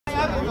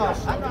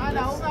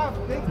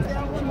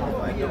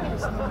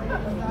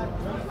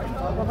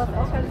Aber was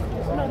auffällt, ist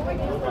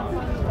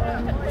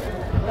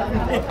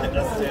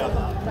das ist sehr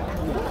hart.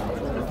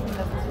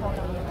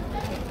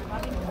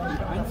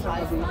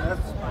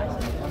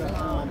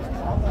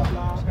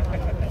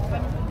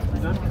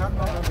 Und dann kann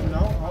man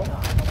genau auf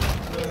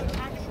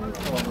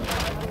Schulformen.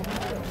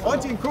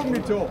 Und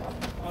inkognito.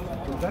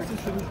 Und das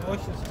ist für mich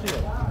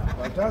registriert.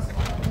 Weil das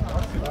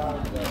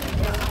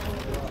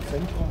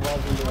Zentrum war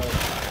so eine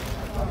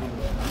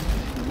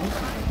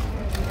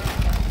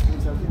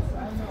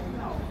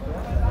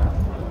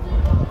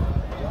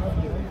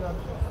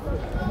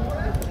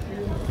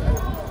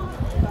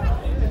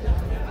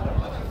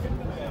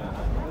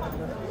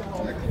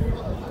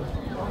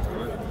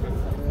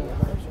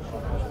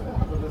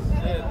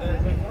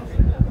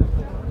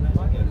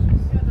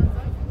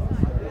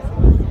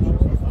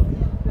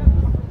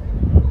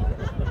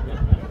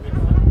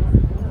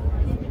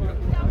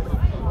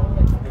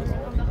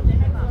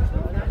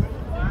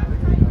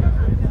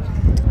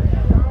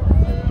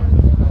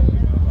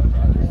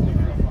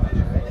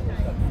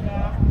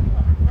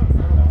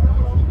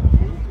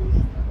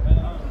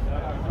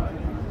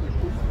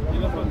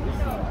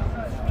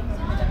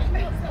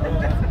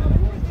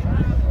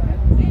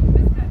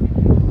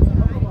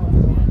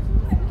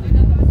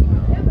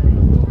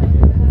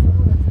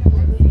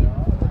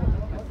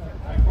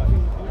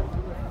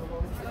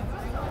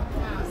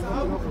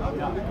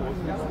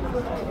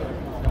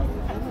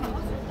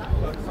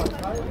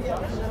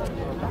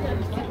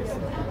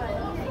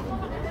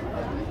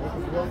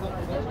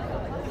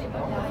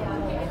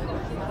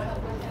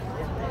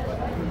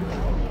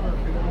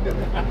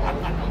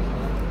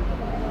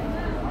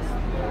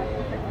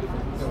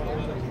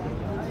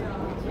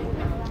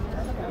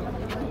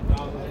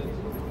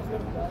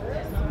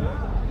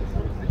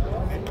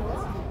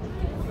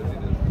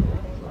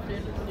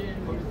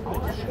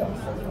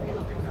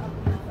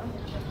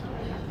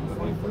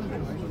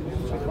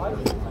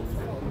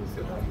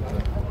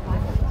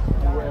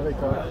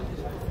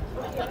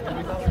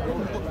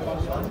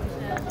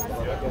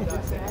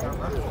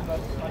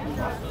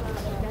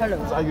Hallo.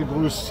 Sei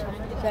gegrüßt.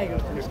 Sehr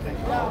gegrüßt.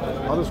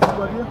 Alles gut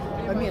bei dir?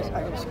 Bei mir ist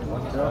alles gut.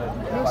 Ja.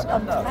 Bloß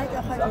am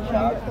Freitag hatte ich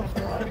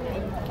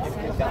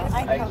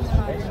eine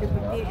Einkaufsreise für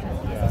Beginn.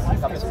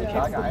 Ich habe es die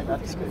Tage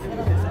einheitlich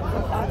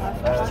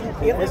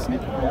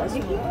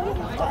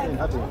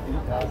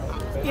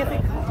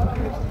Erika.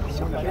 Ich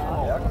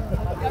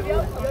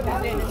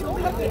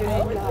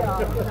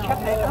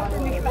habe mein Auto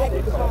nicht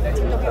weitergebracht. Es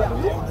sind doch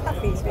genug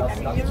Kaffees, wenn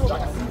dann hier so was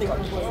trinken.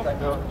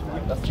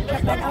 Ich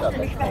habe mein Auto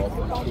nicht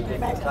weitergebracht.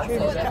 Ich weiß, ein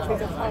schönes Kaffee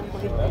gefahren.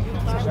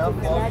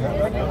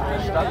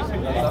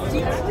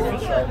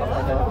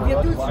 Wir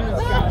duzen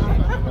uns ja.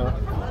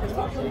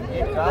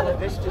 Gerade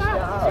richtig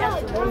der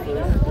Arsch.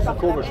 Das ist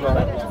komisch, ne?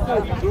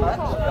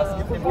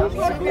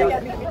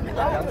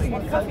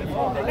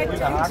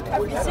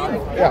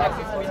 Ja,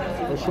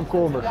 das ist schon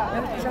komisch. Ich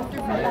habe gesagt,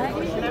 tut mir leid,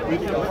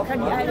 ich kann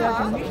die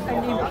Einladung nicht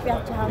annehmen, ich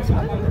werde zu Hause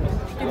abholen.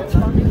 Stimmt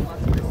zwar nicht.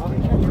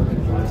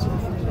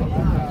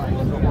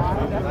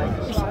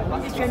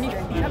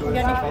 Ich habe ihn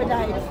ja nicht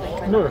beleidigt.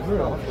 Nö.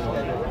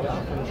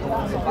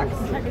 Ich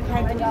hatte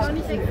kein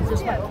Gefühl,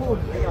 das war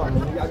komisch.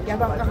 Der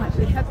war gerannt.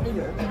 Ich habe den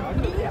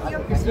hier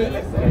gesehen,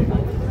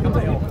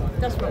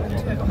 das war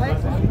uns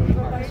geholfen.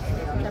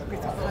 Ich habe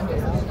gesagt,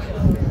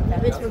 da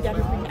willst du ja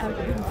nicht mit dem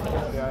Auto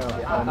hinfahren.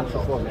 Ja, nicht so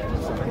vorsichtig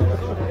sein.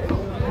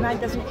 Ich meine,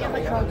 das sind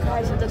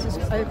Irrschau-Kreise, das ist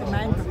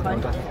allgemein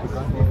bekannt.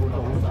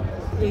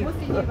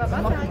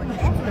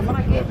 Da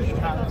macht jede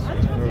Straße.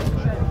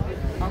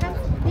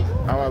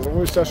 Aber so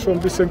ist das schon ein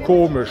bisschen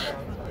komisch.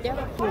 Der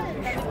war komisch.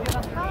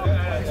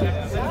 Ich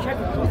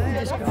hatte ein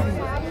gutes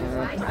Gefühl.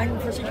 An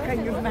und für sich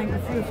kann ich auf mein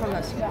Gefühl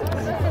verlassen.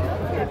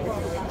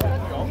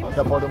 Ich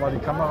habe heute mal die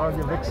Kamera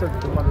gewechselt.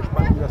 Ich bin mal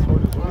gespannt, wie das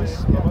heute so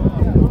ist.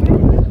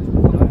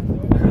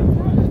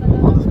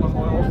 Alles mal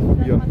neu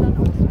ausprobieren.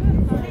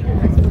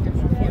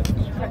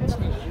 Ich kann es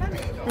nicht.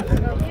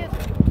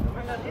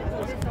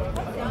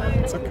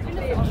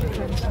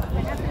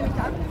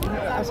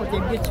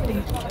 Außerdem jetzt brauche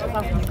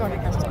ich gar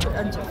nicht erst damit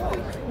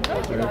anzufangen.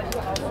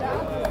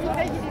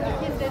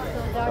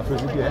 Dafür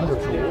sind die Hände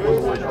zu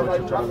unruhig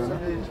heutzutage. Ne?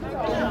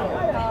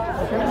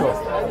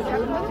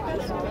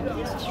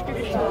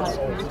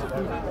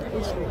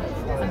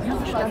 Am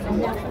Herzschlag und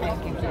Nerv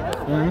eingegeben.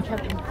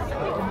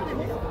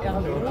 Ich habe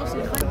einen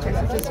großen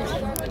Kontext, das ist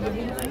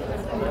die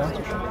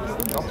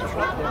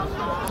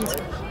ist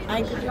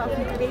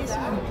eingeschlafen gewesen,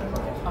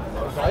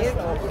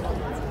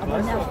 aber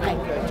Nerv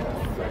eingegeben.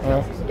 Ja,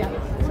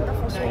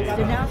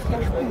 der Nerv,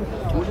 der spürt.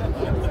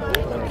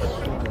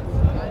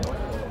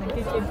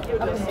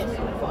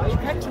 Ich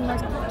kann zum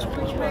Beispiel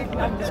durchhalten,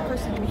 aber das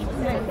kostet mich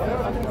unheimlich.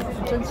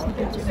 Ansonsten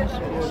geht es nicht. Das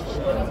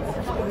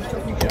ist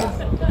doch nicht schlimm.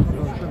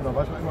 Stimmt, da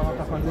weiß man immer noch,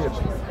 dass man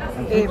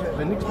lebt.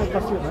 Wenn nichts mehr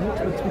passiert, wenn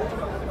nichts mehr tut,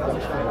 dann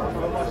ist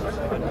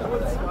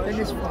Dann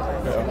ist vorbei.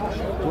 ja.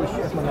 So, ich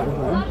gehe erstmal eine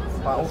Runde rum,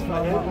 ein paar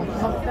Aufnahmen machen.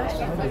 Mach das.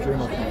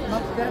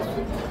 Mach das.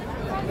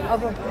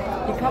 Aber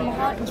die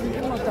Kameraden sind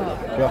immer da.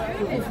 Ja.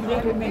 Die rufen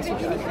regelmäßig an.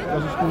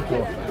 Das ist gut so.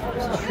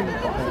 Das ist schön.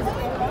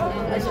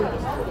 Also,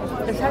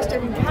 das heißt,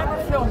 in keiner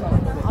Firma,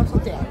 außer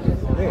der.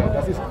 Nee,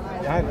 das ist,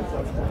 nein,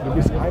 du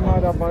bist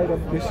einmal dabei, dann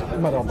bist du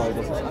immer dabei.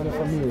 Das ist eine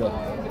Familie.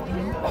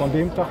 Von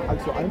dem Tag,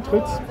 als du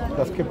eintrittst,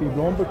 das Capi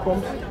Blanc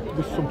bekommst,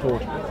 bis zum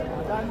Tod.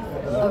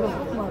 Aber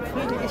guck mal,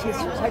 Friede ist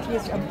jetzt, hat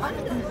jetzt am 8.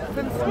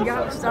 5.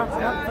 Jahrestag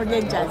von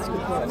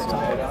Jenseitsgeburtstag.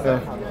 Ja.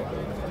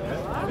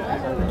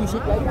 Und die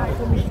sind ja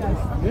für mich das.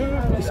 Ja,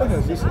 ich sage,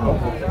 das ist immer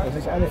so. Das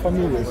ist eine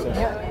Familie, ist das.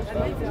 Ja.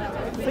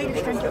 Friede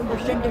stand ja unter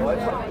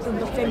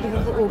ständiger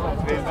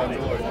Beobachtung.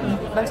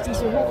 Und was die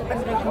so hoch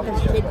anrechnen,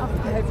 dass ich den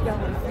 8,5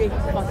 Jahren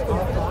Pflegekraft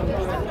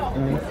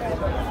bin.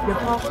 Wir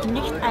brauchen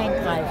nicht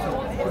eingreifen.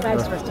 Du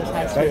weißt, was das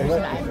heißt, wir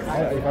müssen eingreifen.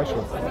 Ja, ich weiß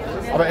schon.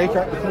 Aber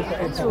Elke, ich muss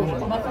noch So,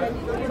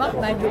 mach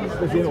mein Willen.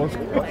 Wir sehen uns.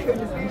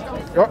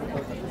 Ja.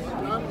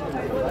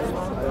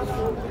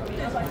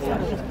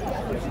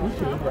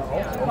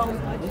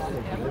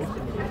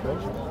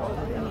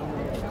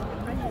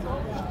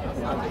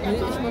 Nee,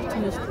 ich möchte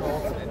nicht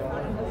drauf.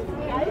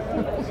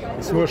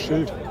 Ist nur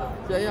Schild.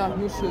 Ja, ja,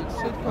 nur Schild.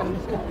 Schild kann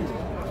nicht gucken.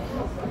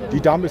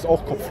 Die Dame ist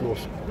auch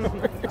kopflos.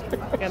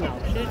 Genau,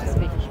 Schild ist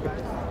wichtig.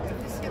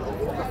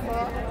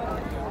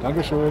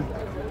 Dankeschön.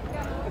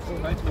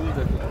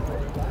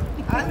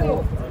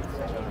 Also.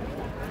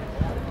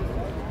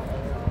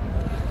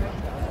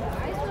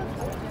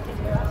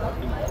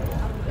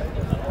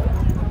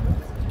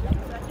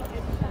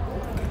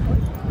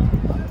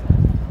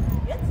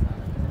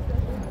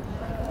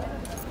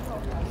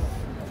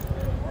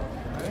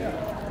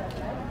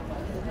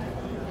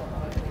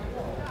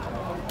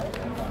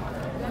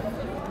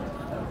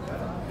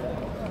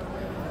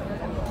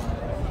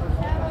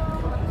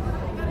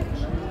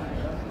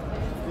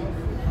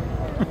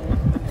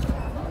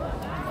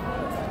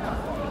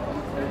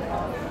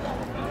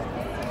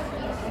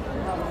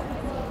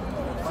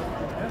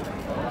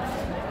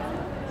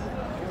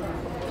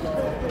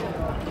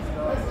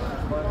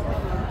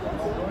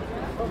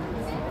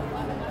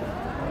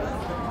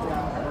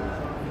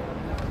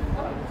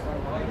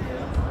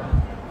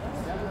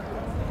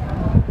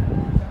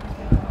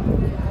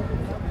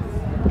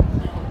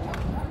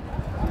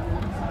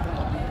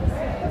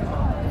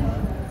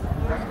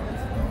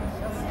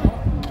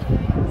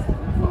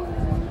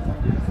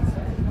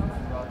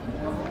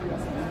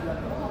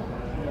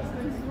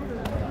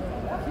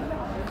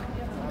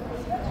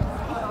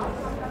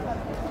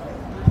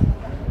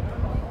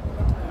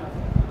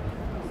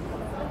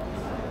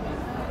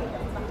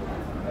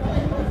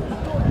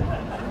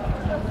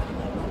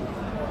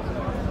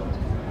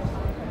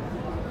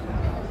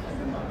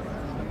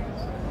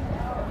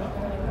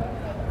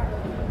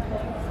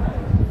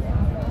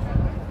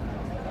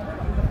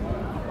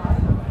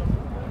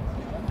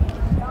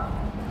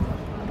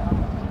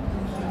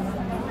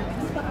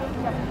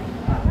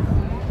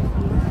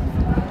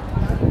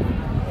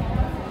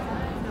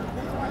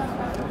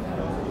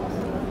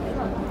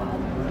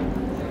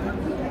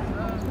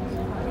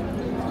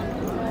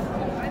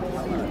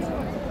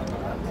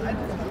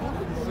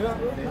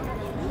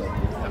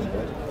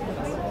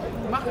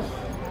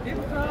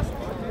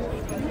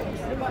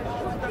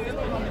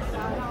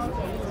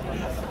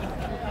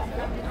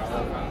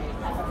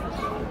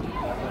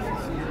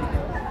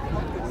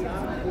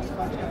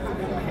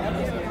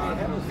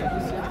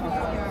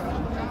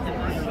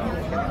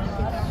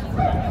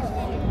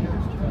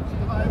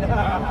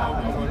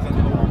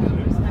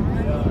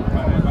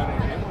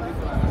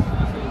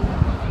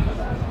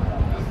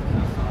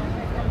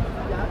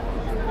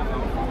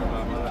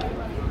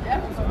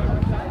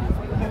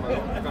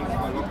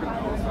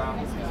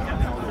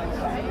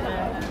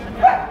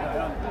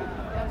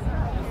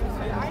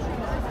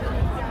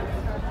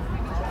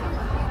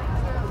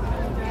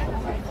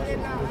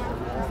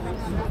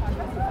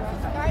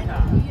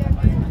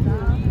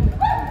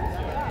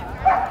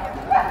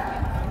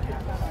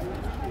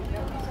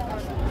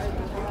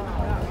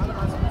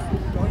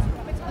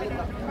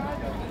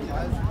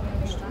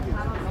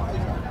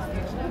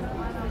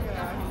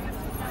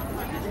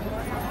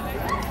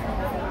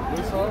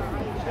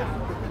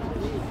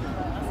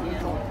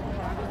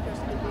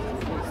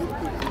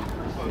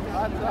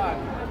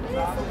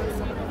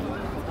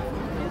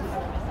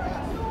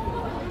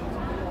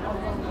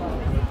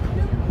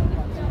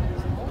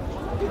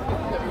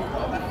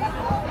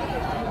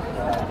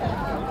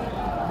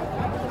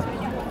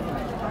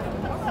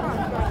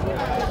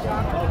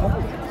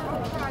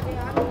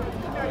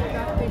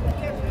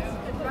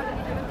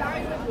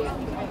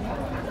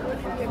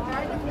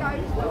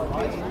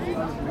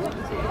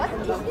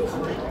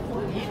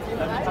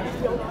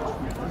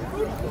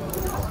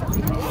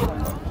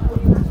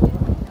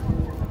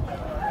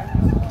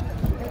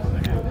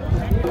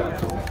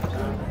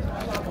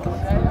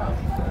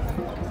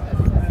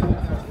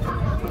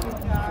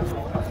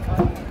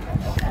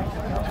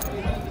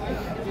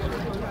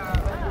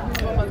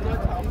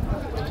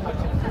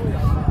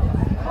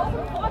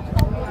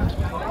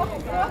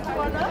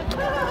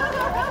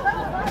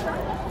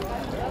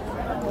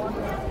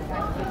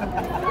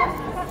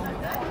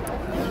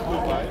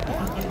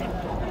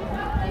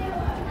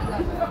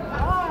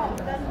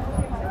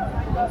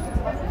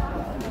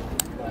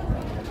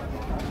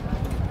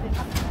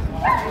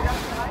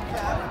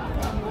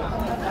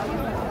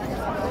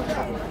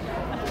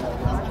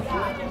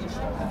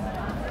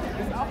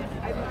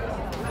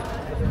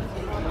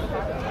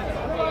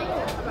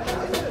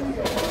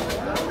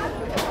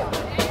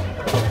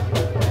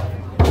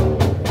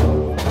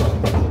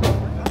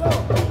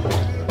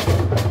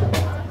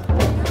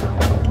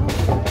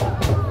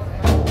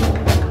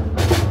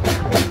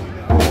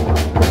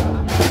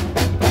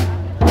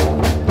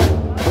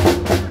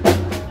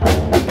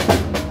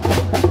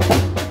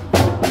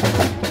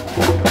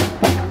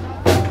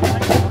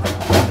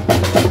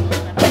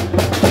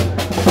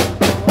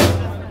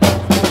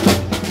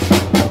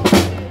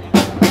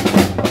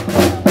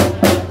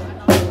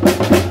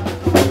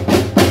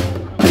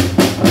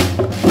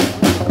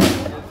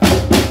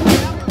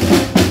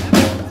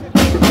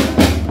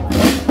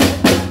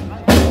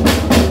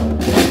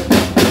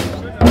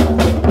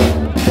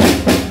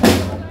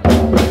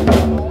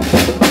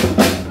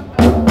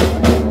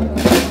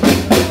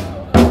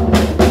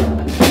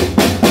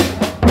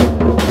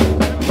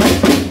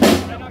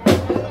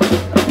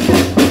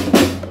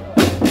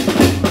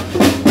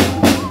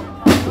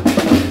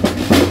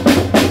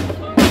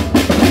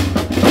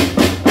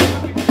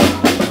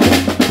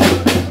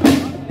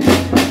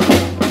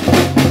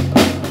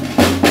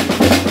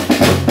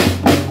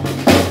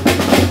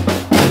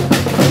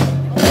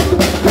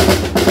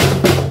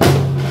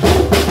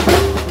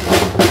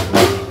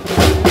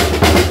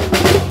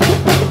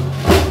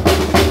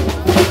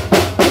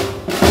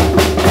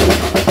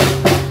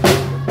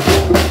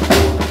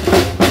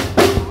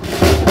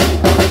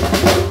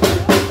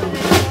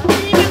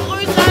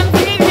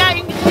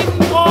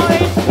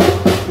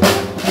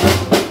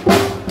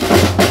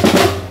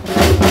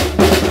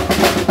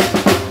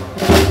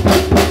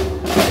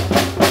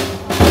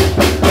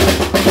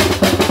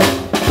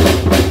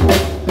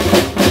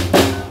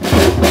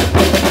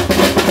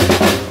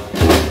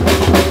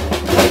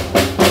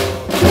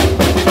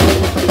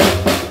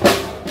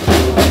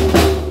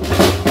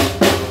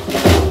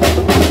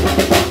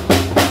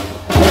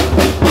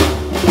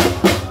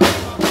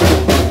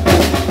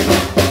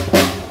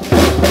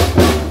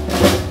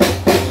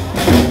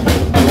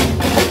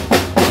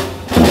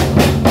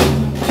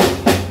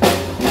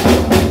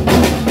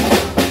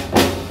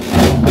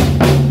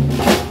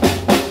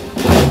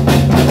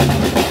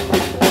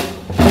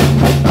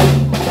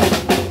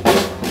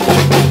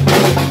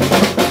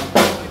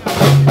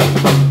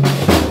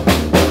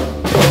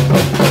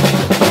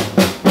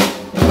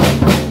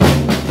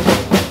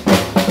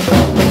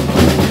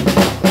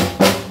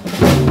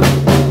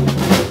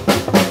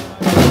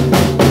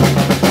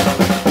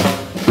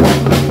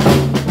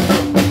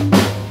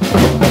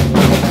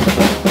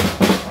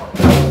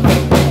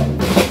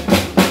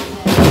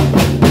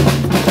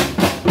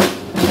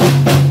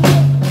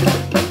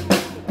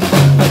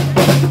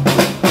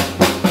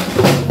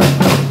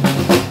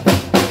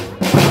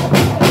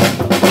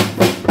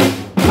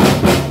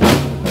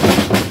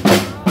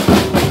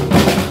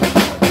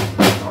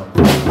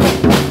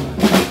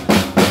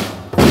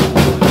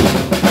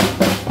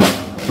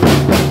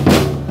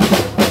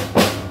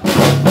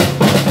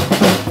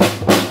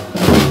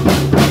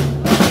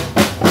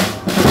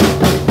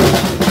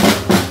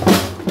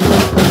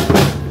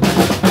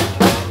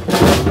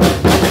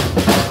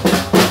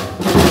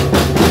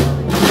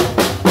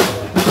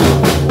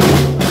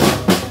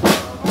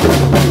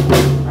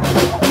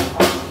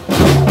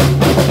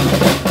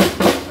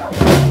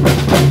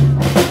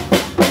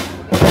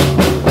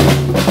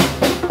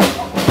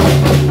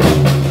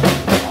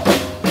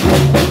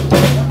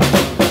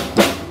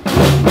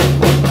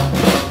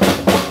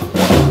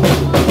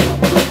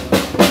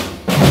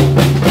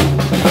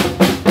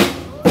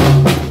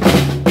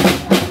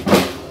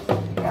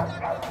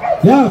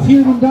 Ja,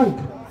 vielen Dank,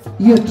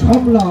 ihr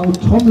Trommler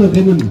und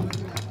Trommlerinnen.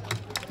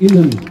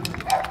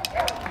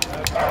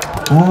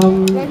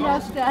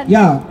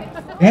 Ja,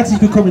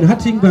 herzlich willkommen in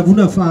Hattingen bei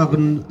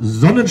wunderbaren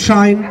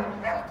Sonnenschein.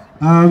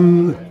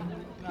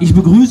 Ich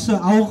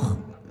begrüße auch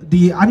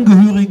die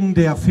Angehörigen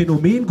der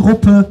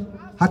Phänomengruppe.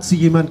 Hat sie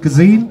jemand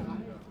gesehen?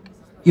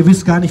 Ihr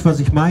wisst gar nicht, was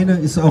ich meine,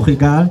 ist auch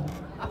egal.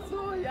 Ach so,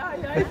 ja,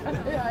 alles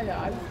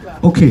klar.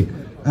 Okay,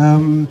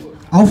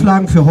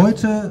 Auflagen für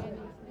heute,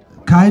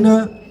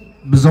 keine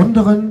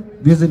besonderen.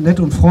 Wir sind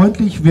nett und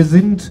freundlich, wir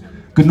sind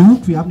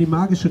genug, wir haben die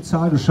magische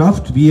Zahl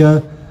geschafft.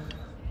 Wir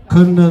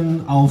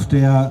können auf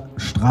der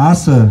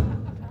Straße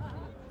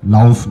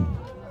laufen.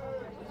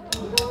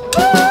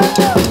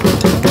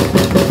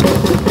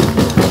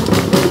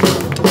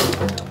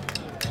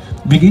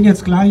 Wir gehen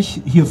jetzt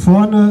gleich hier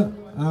vorne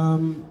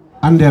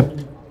an der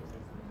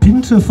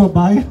Pinte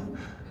vorbei,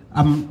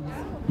 an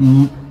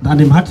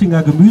dem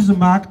Hattinger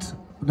Gemüsemarkt.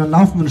 Und dann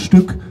laufen wir ein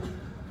Stück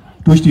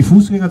durch die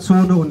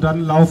Fußgängerzone und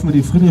dann laufen wir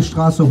die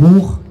Friedrichstraße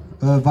hoch,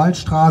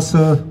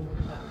 Waldstraße,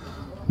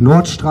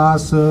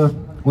 Nordstraße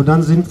und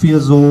dann sind wir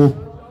so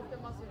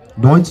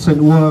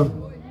 19 Uhr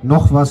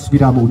noch was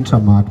wieder am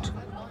Untermarkt.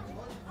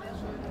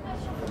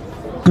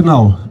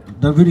 Genau,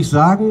 dann würde ich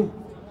sagen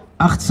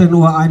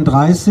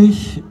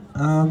 18:31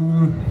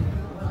 Uhr,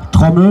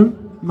 Trommeln,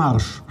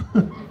 Marsch.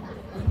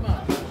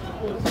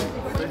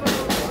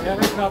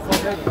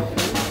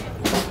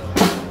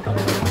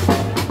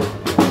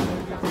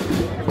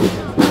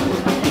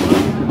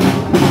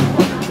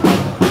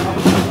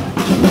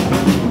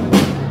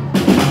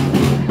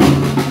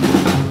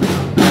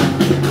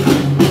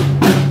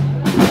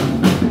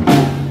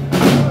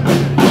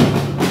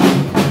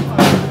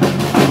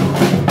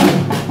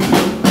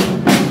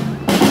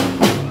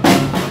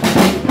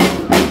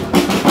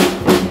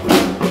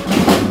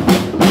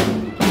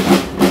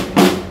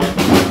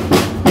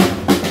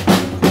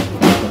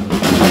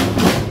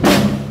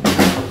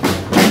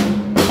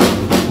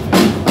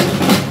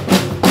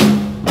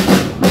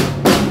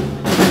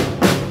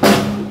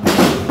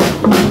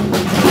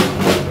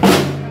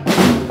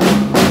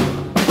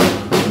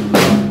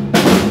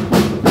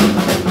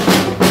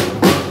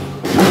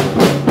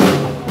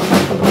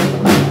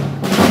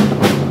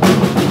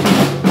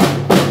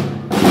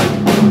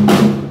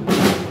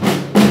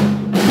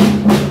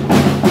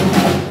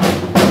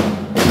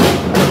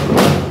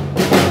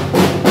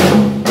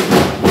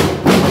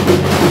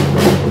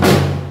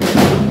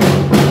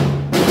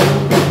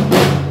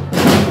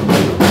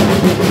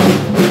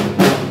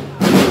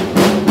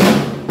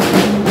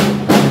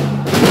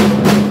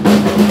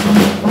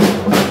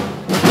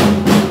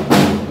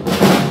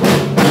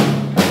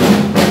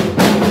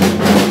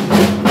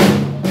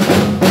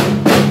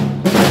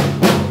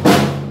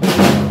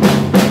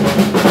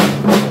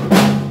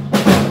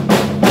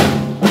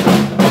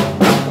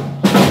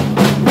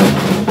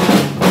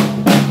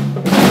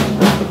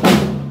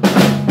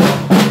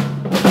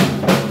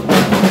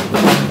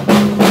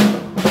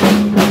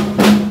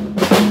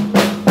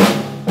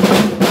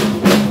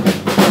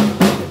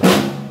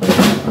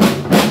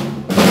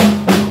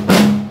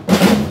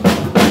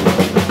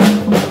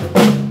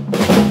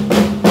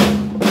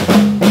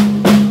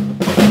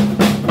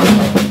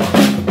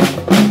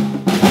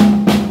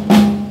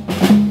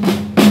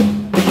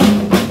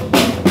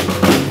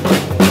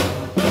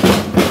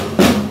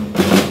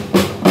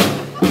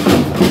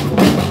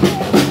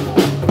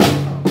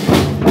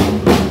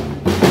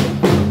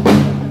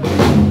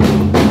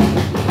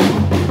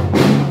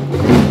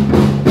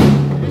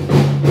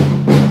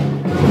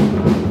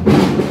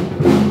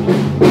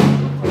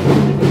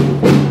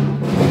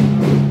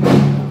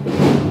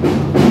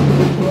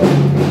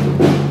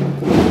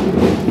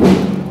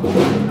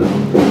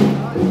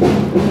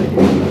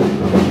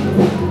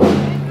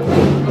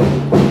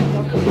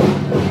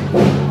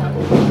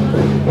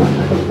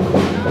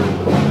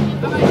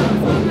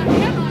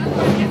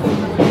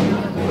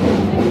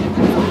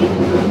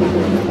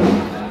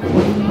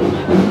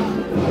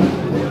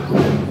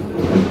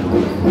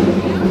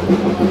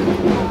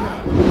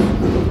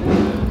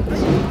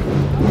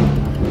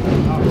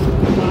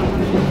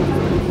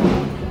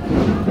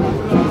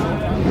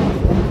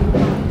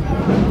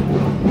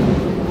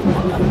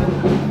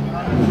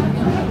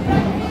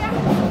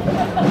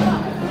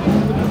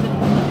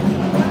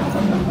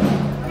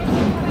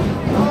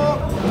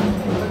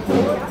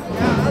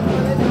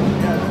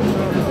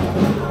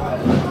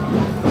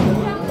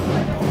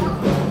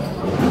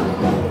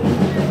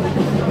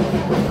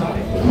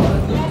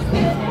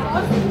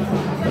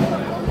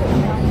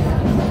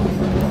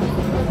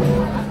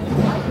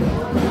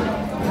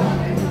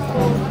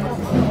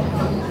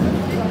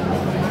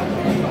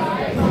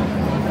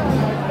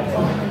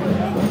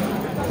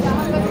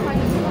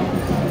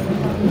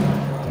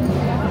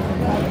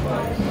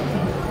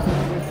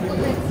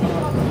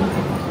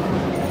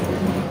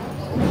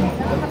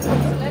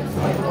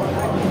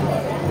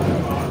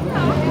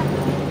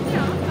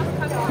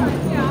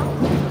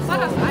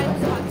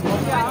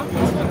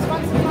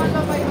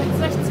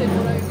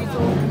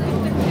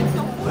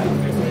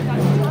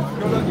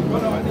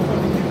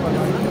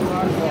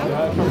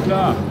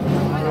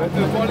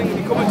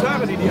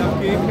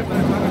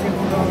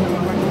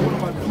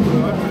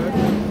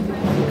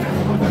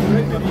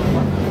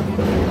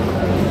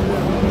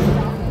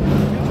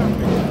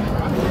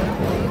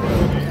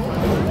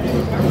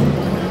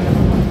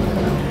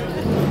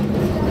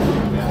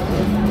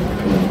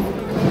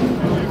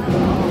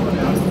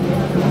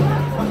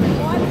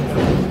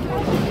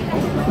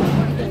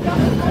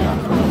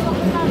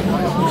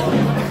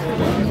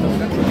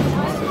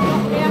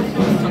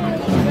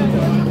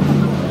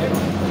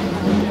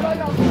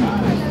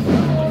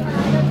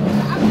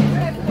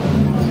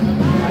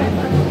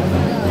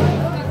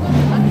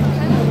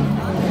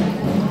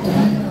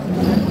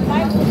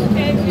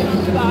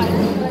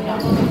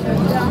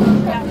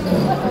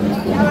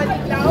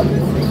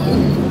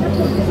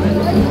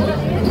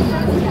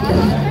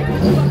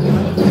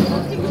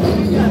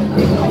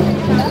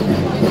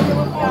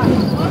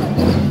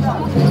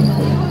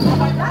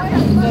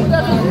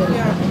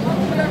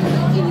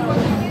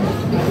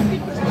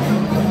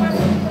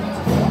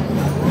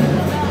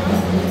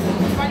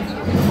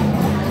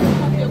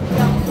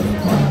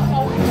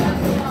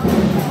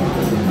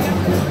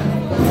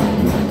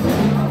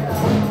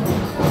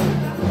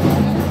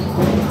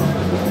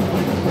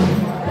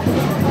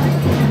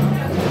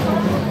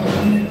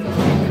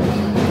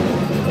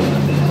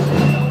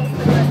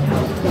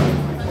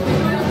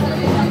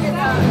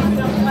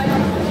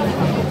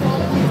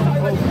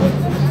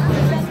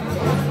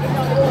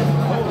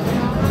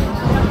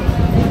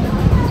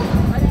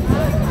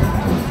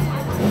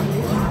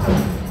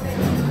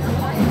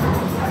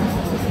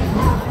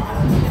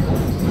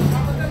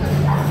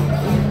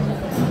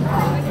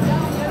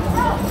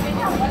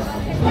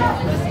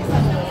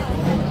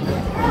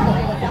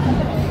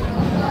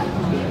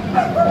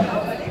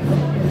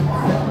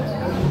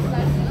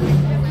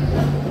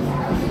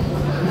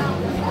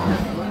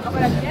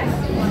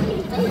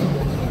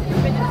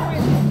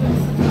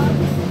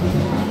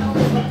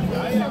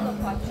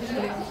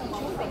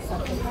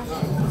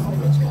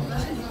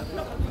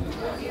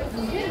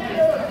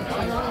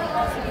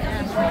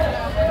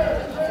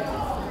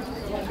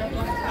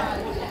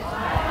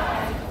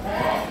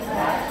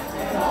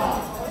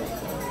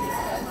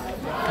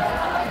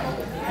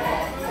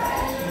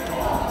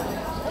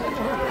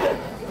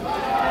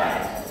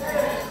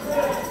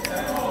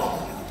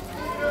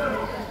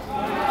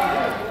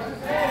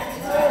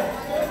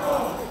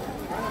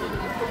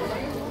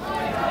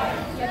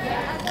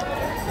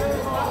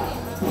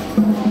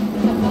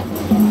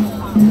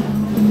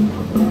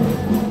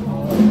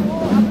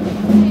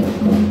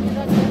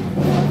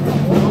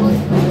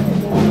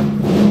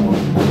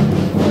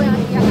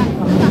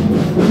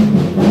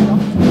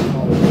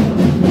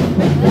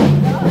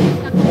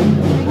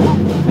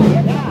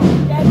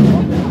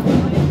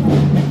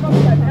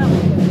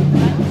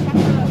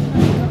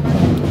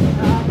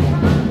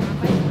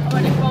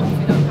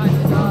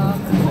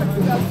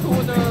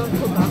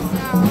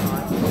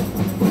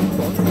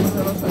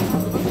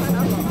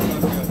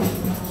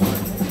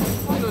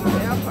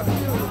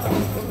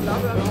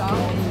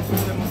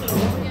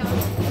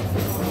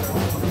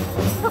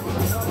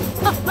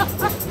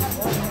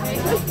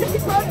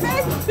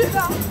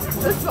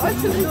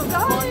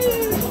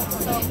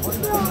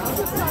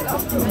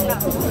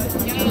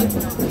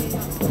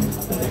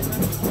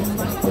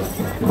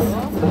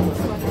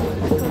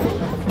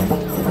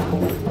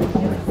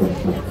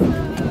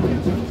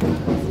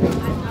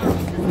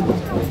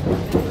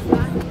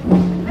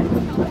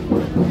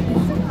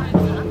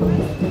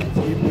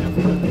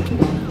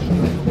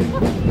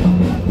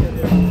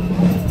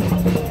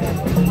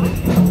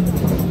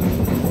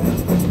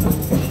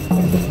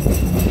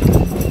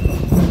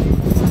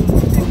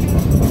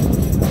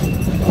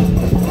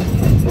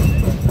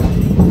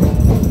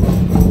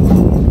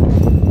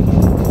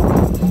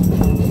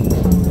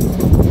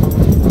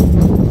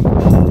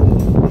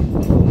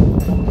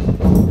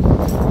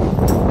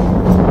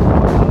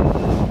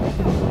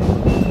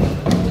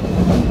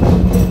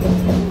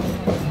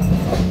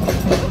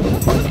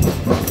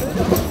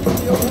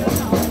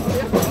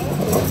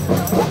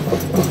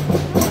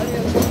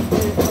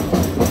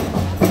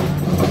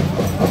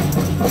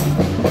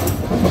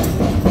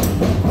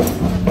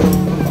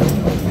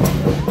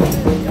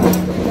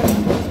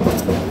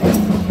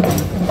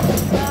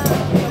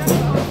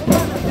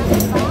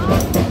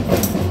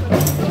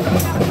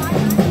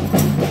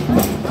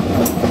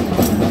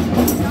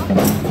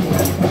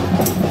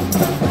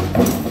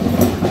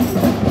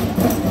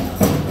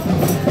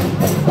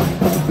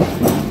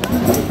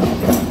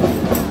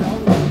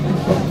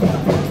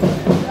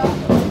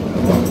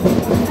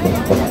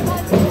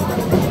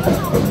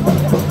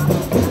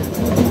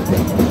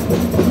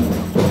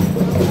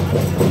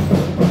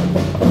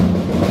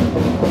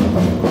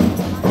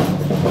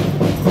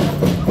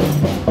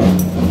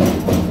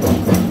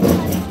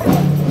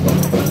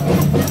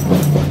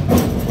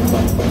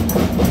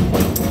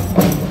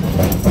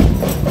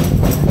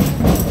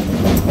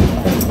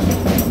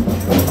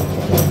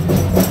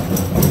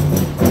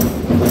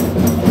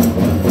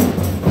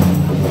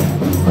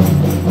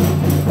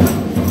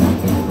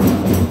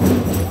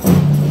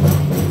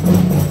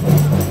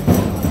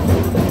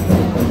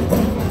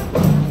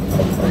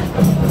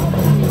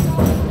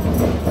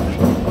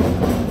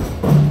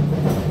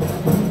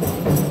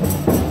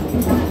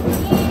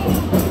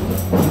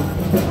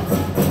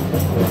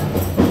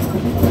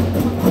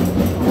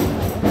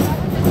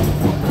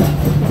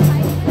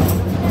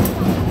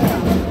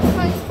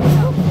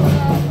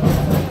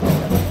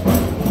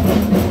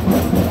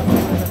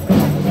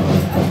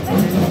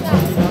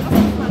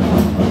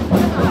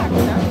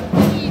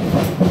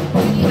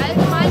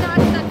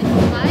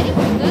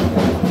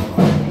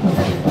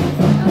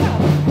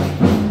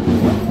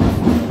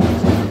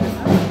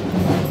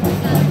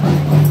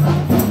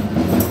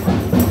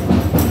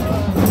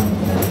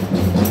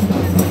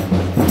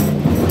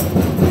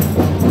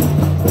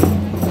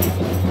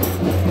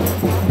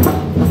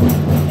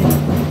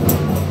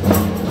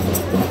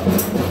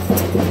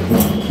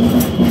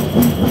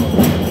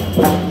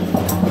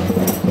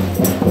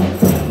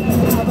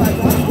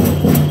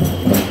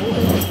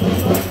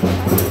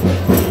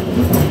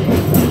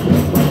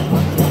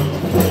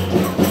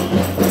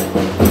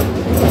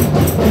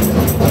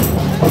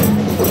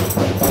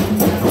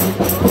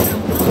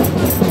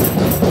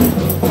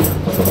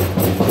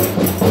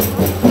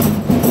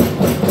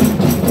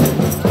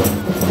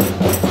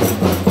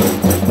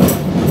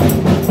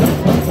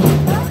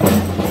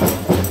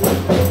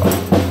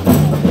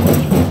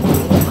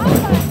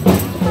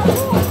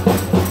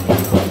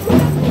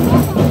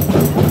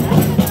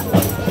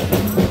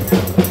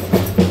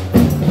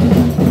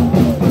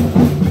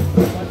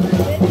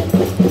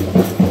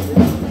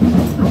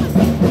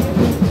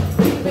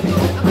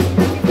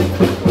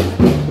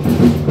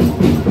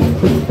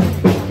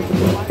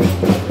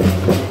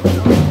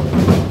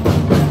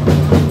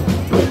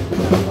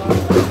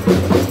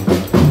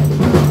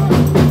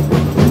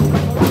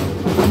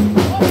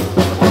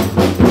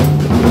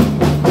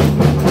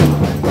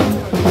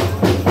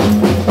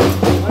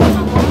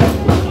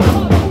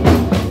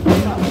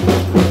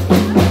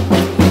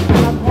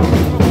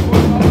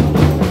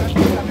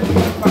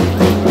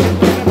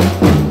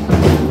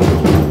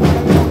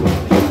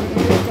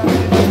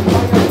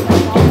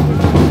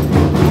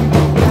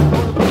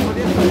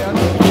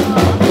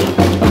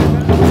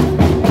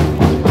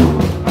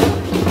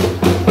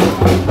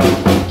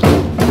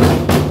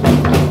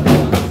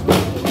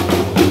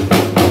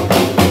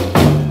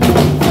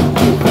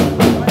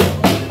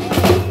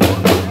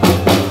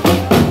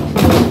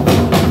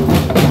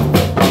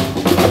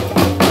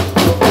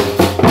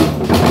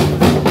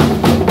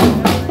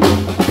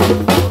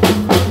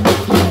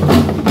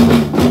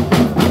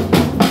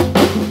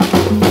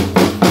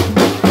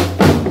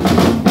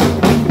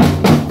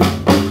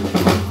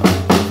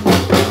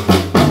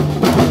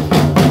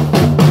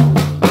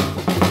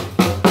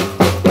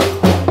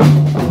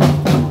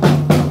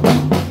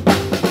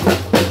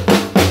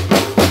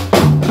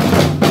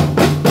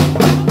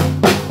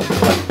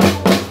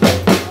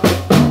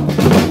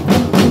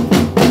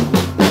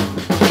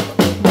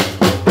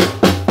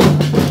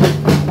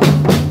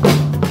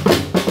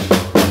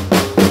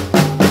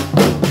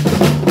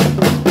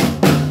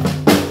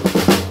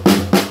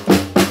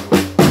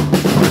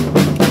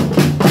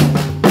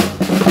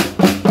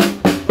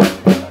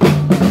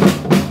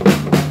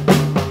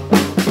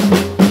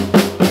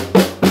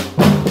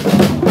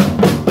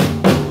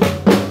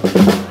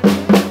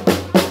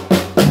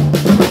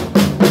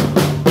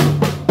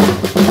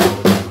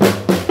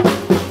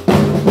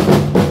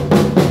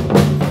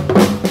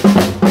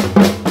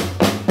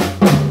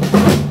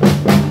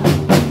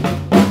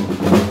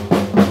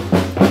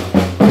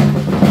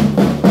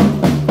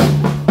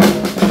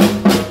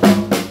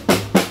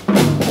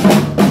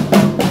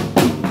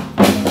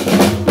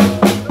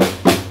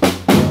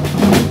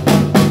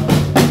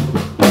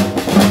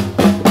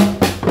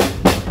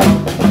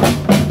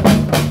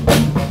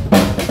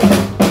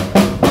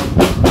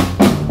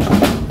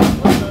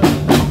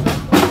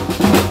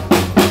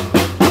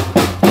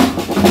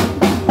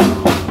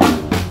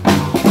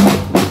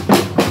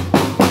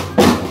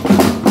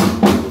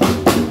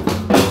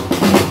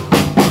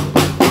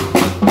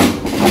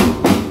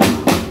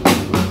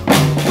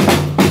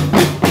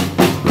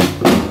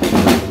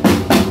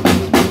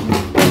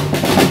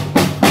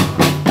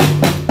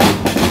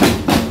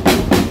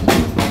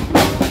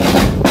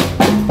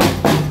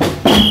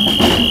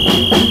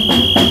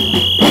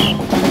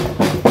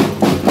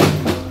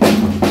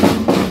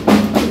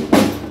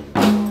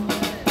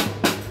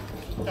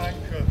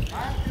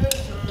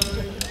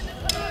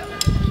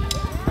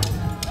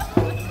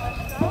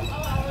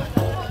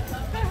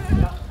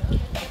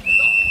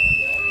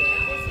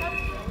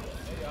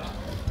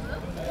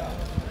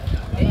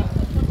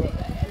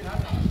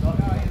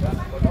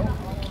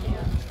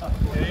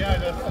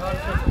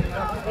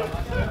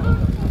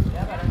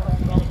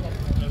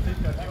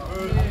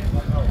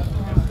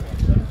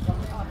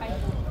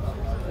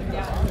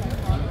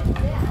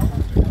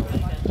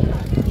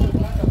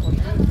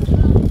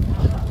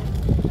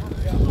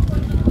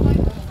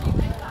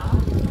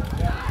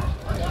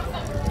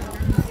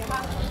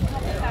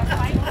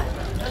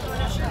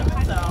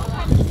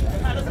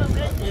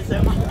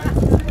 Also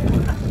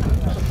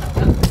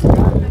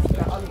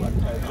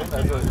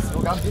ist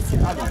sogar ein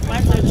bisschen Alu.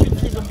 Meinst du, das schützt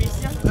sie so ein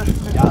bisschen?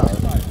 Ja,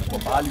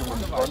 Valium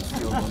und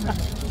Strontium und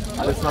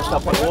alles, was da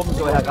von oben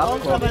so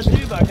herabkommt. Aber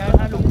Silber, kein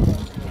Alu.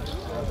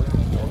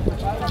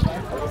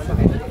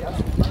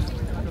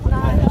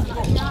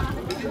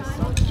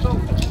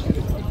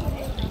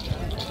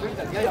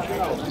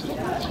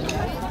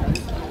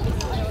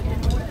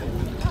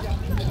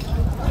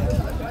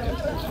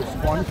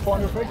 War nicht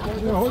vorne weg,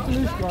 ja, heute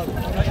nicht gerade.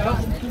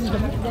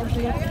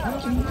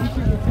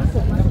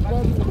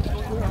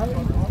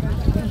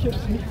 Ich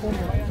jetzt nicht vorne.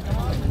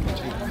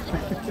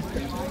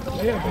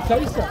 Ja, besser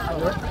ist das.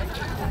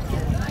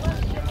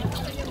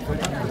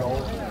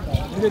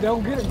 Wenn es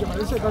darum geht, das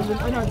ist ja dann, wenn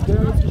einer, der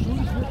jetzt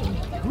geschuldet wird und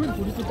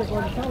Grünpolitiker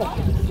quasi Fahrrad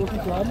zu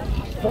haben,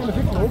 vorne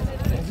wegläuft,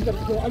 dann sieht das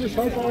so alle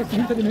Scheiße aus, die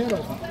hinter dem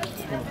herlaufen.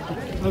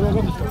 Also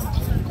warum nicht das?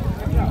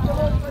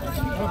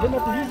 Aber wenn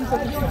das gewesen ist,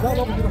 dann ist es klar,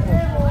 warum wir davon.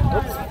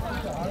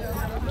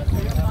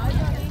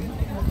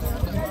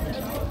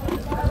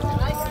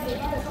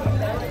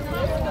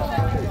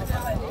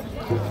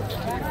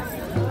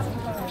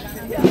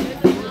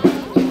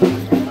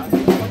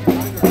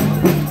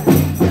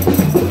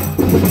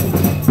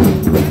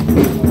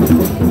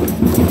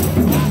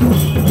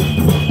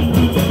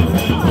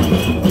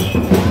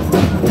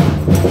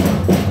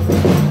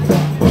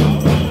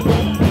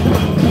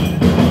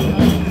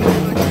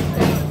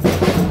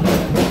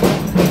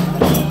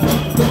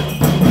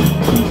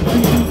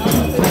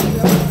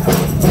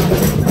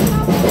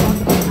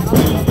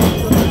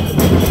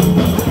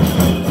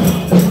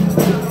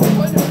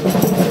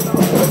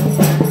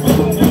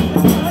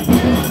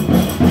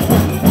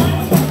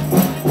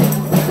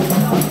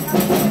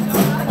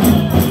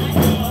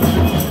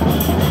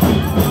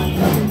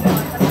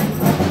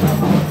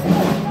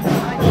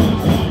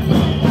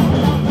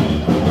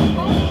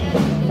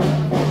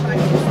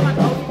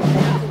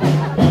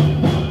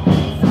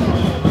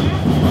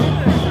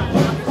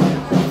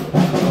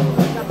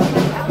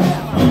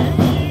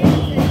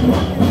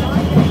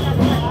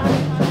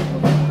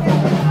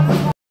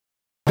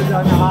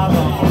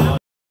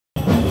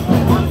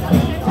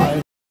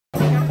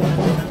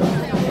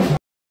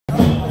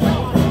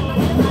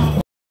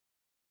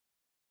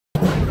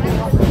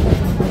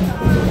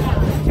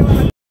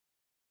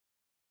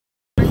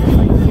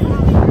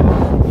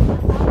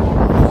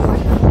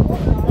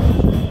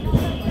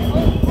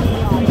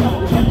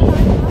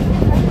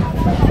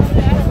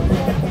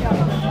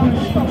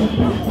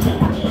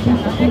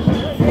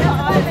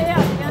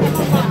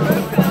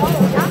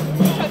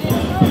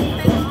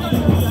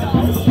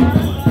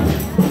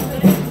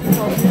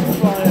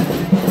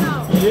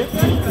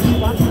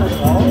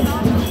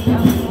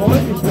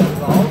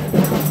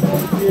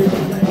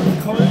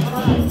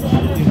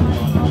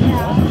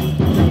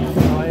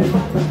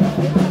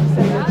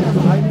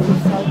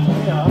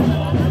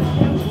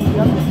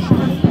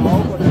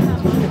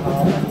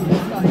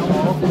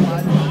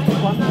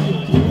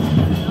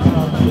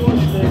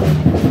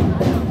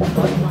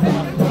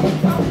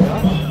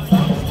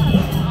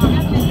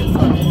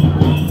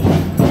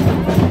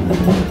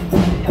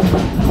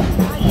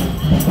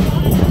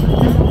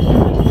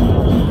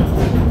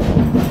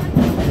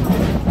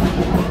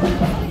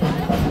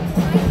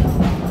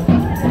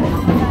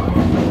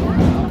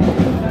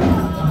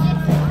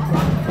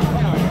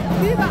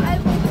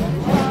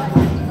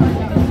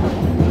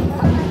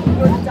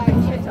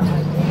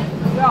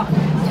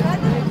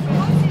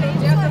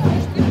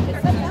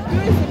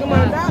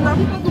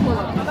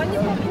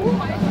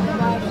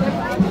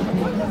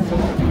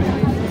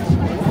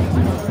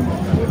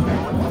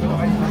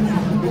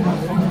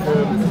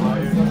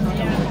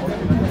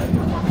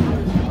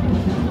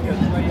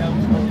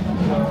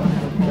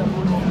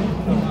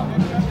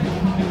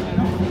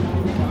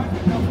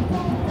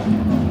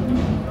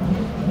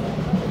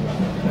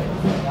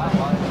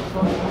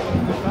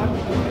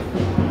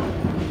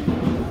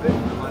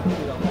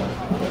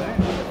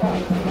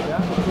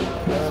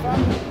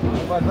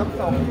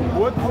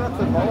 Geburtstag,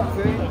 das war auch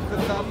sehr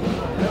interessant.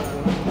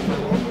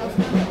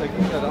 Da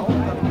ging er da auch.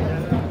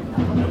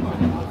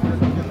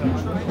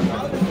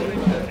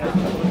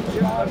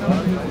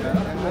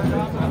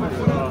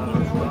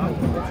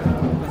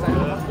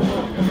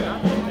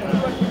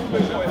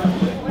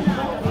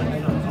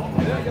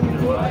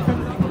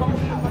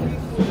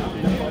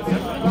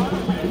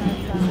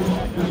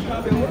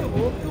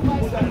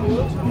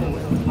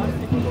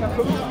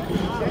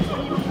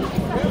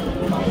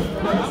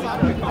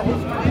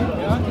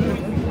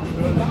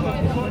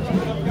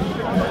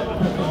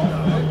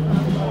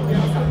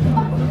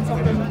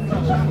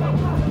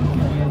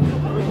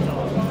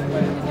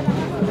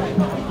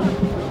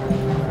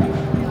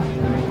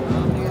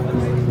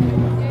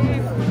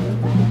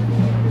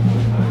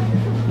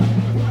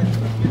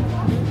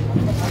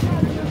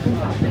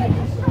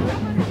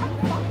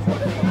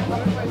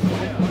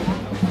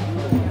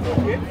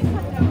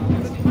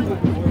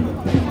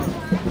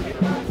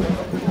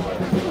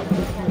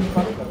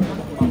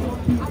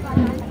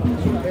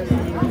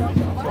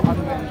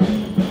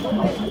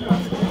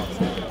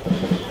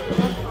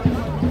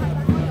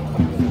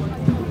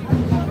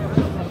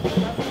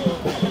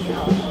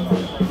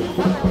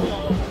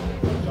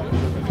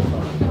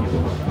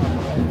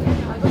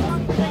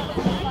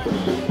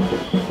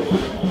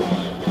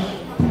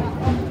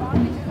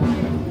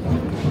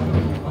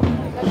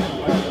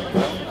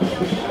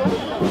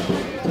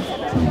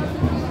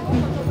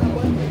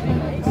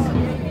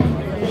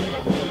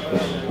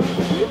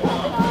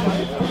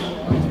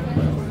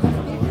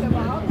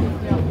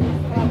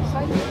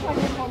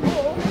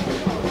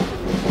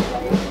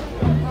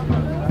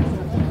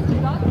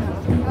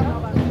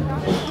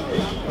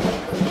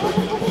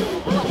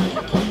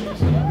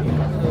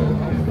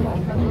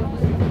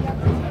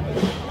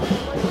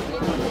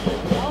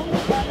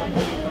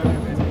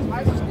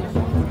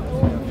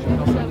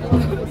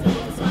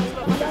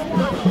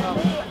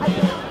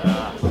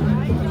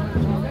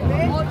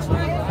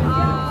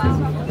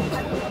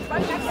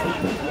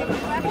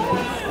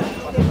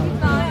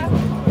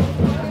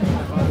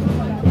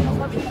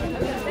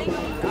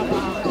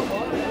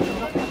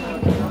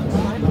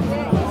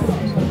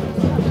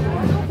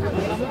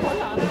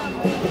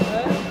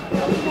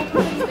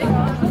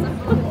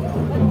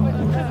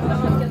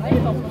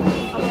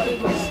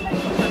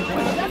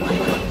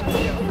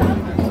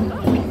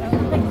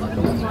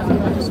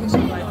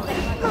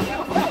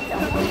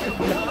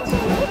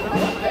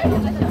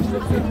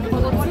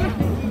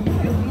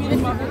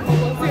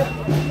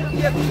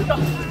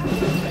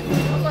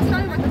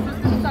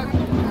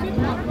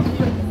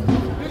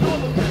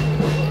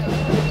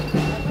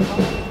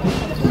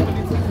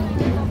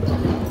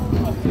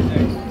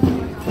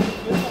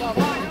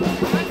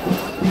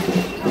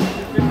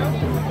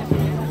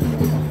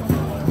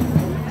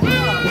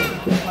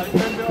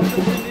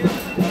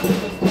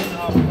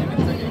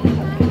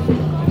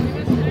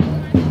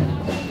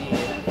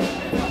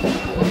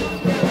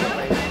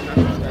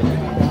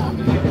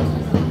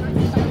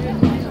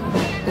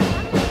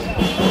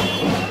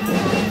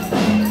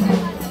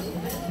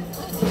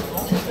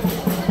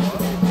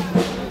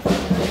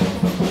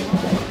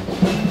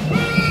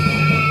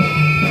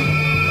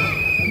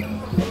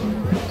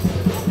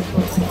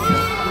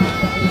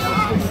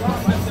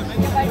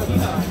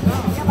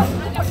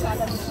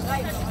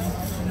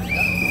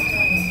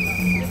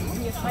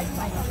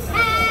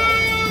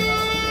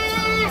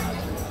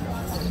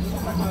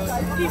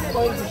 Die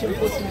freuen sich im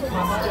Bus mit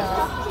Mama.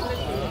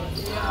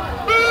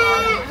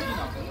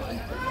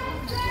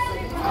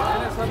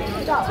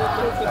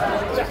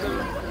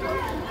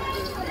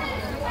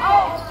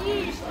 Auf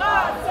die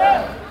Straße!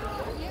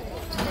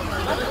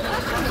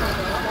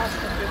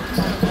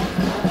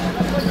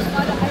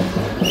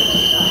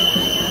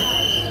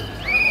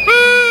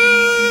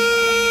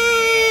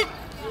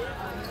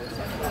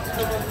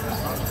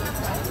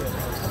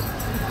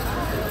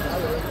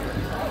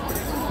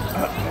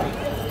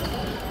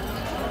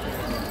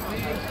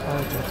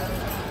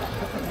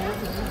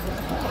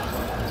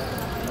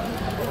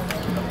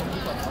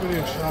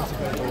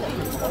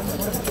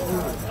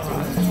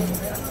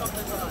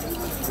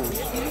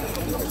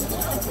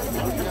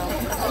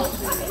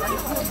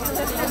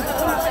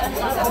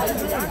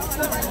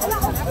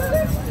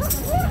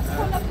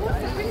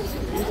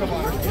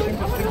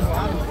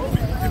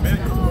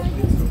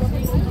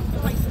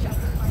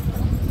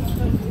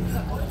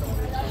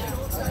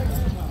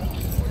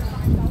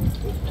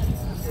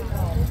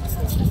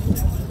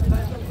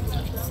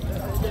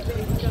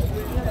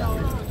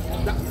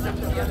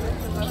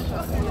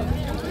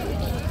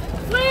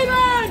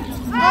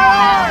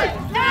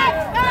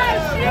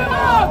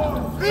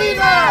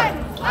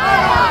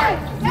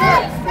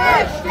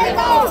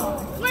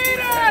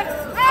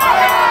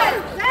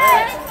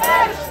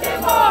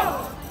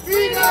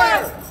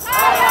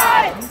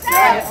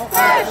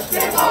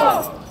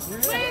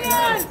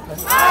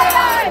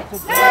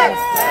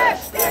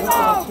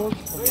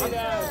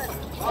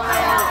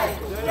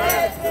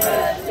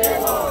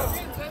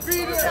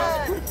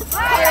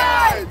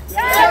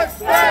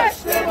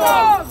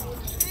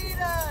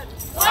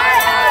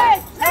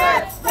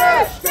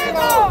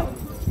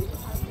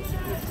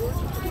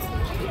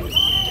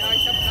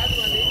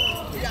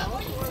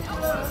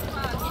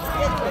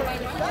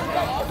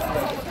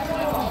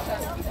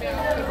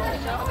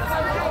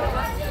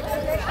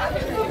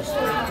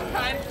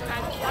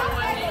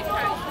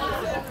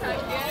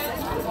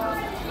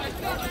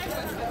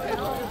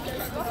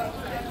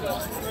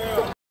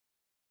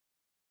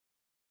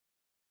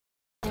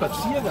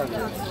 Spaziergang.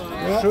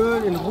 Ja.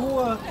 Schön in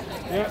Ruhe,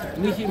 ja.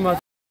 Nicht immer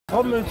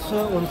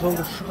Trommelze und so ein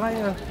Geschrei.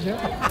 Ja.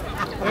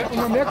 Und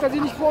man merkt, dass sie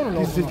nicht vorne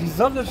laufen. Die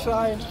Sonne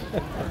scheint.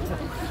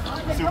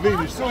 Zu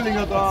wenig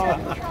Solinger da.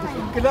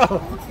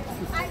 Genau.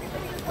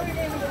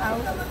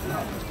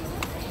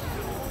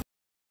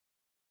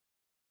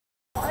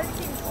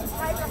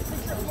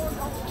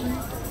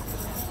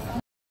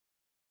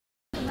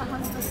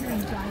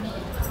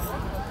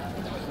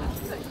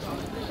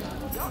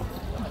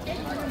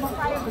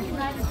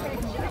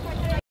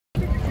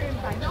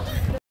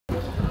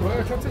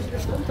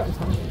 Tatsächlich stimmt das.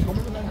 Ich komme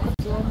in meinen Kopf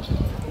so.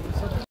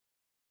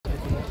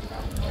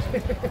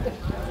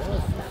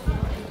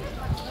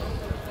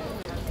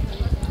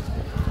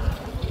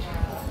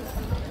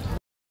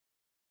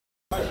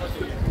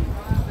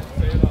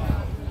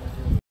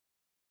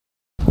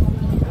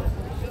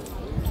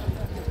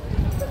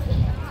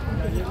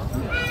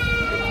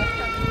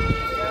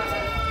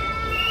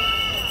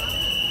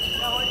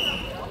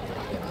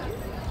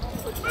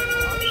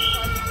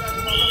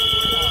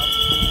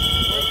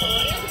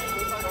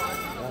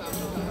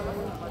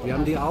 Wir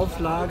haben die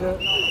Auflage,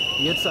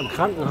 jetzt am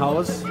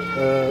Krankenhaus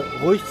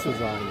ruhig zu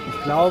sein.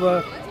 Ich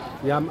glaube,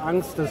 wir haben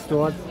Angst, dass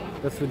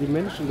wir die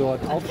Menschen dort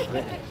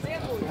aufschrecken.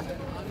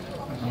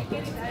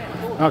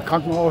 Ja,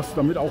 Krankenhaus,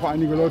 damit auch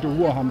einige Leute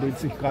Ruhe haben, denen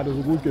es nicht gerade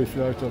so gut geht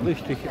vielleicht.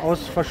 Richtig, aus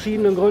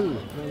verschiedenen Gründen.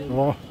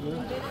 Ja. Ja.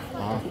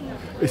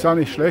 Ist ja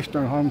nicht schlecht,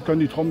 dann können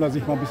die Trommler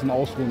sich mal ein bisschen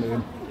ausruhen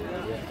eben.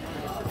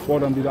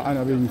 Bevor dann wieder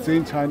einer wegen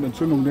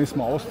Sehenscheinentzündung nächstes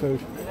Mal ausfällt.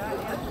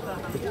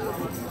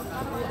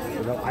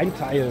 Oder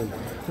einteilen.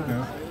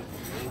 Ja.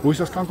 Wo ist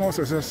das Krankenhaus?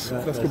 Ist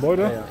das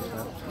Gebäude? Ja.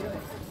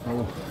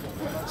 Also,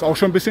 ist auch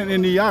schon ein bisschen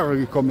in die Jahre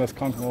gekommen, das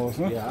Krankenhaus.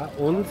 Ne? Ja,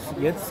 und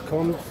jetzt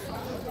kommt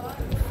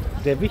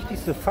der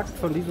wichtigste Fakt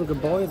von diesem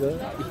Gebäude.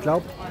 Ich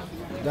glaube,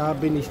 da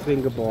bin ich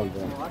drin geboren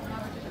worden.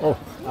 Oh.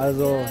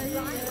 Also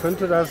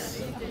könnte das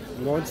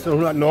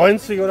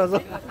 1990 oder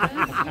so?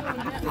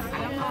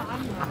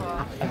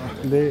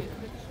 Nee,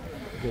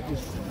 das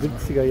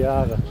ist 70er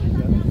Jahre.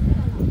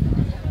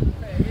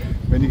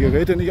 Wenn die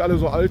Geräte nicht alle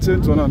so alt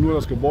sind, sondern nur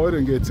das Gebäude,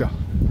 dann geht's ja.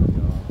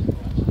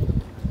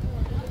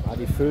 Ja,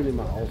 die füllen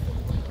immer auf.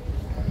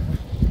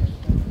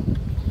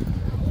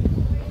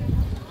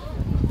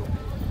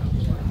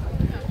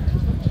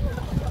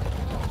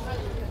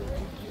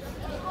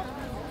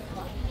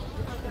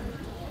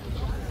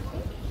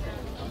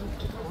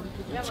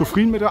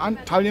 Zufrieden mit der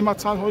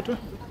Teilnehmerzahl heute?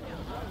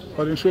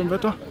 Bei dem schönen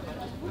Wetter?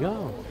 Ja,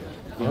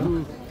 wir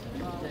haben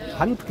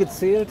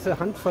handgezählte,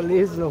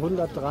 handverlesene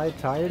 103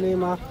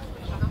 Teilnehmer.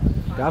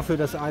 Dafür,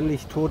 dass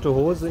eigentlich tote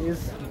Hose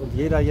ist und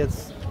jeder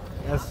jetzt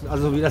erst,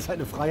 also wieder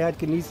seine Freiheit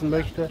genießen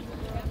möchte,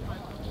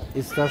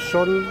 ist das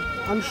schon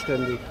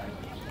anständig.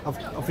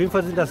 Auf jeden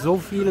Fall sind das so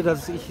viele,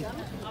 dass ich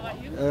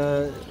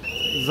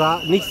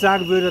nicht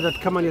sagen würde, das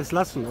kann man jetzt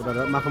lassen oder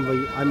das machen wir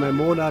einmal im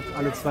Monat,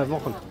 alle 2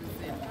 Wochen.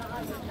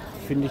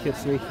 Finde ich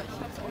jetzt nicht.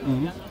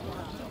 Mhm. Ja.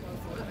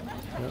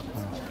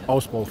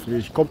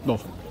 Ausbaufähig, kommt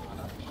noch.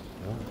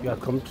 Ja,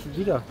 kommt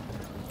wieder.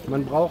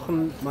 Man braucht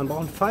einen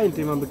Feind,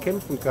 den man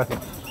bekämpfen kann.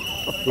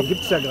 Den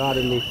gibt es ja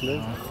gerade nicht.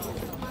 Ne?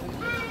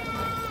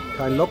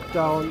 Kein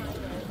Lockdown,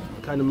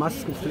 keine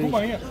Maskenpflicht. Guck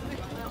mal hier,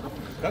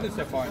 das ist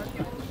der Feind.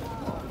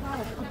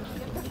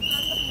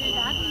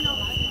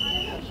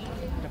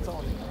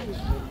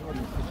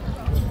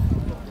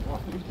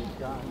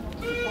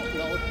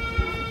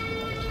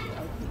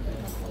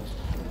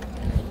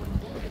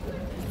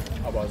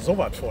 Aber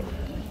sowas von.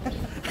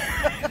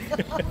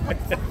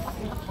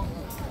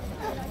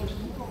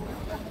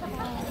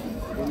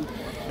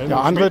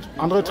 Ja,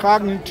 andere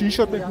tragen ein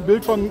T-Shirt mit einem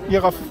Bild von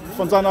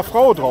seiner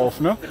Frau drauf,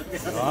 ne?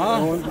 Ja.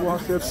 Und du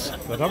hast jetzt...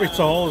 Das habe ich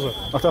zu Hause.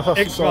 Ach, das hast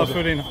du Extra zu Hause.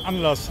 für den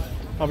Anlass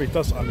habe ich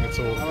das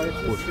angezogen. Aber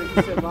jetzt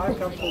ist der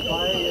Wahlkampf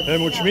vorbei.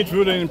 Helmut Schmidt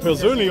würde ihn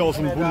persönlich aus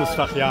dem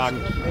Bundestag jagen.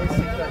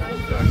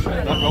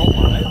 Das glaubt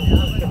man, ne?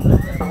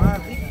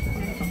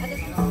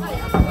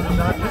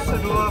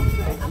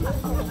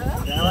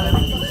 Ja, aber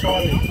der ist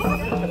zornig.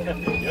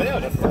 Ja,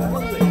 das kann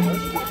man sehen.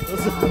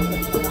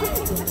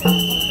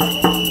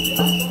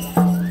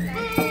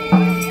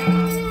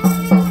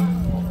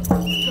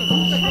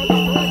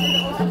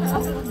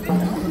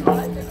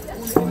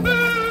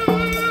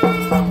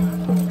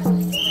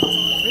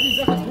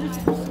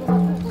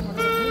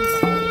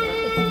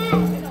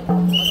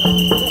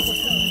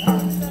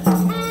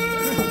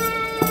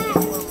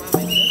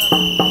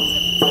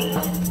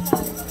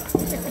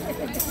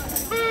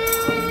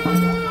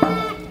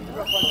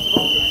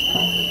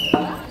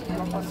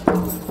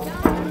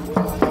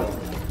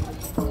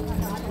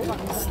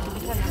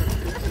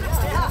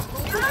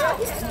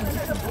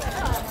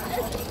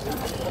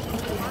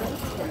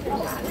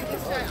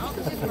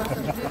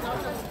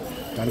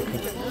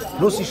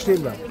 Bloß nicht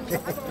stehen bleiben.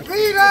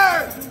 Frieden,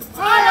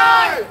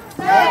 Freiheit,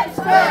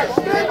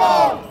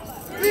 Selbstbestimmung!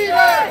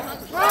 Frieden,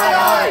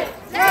 Freiheit,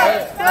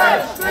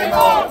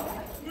 Selbstbestimmung!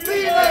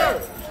 Frieden,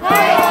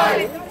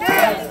 Freiheit,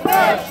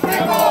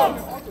 Selbstbestimmung!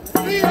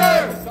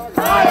 Frieden,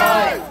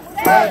 Freiheit,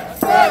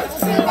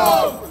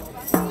 Selbstbestimmung!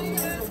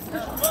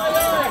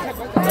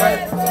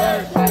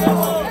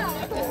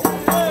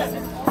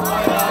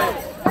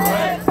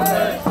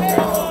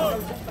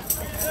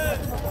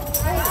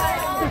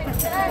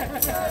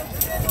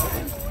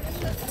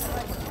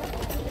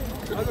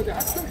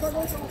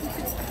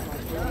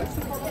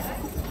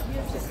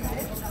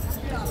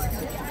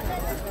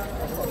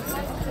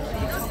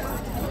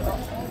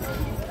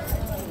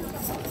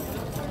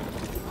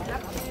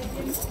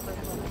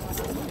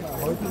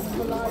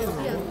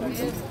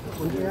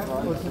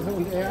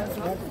 Und er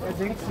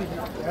denkt sich,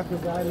 er hat für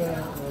seine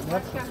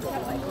Herzenschaft.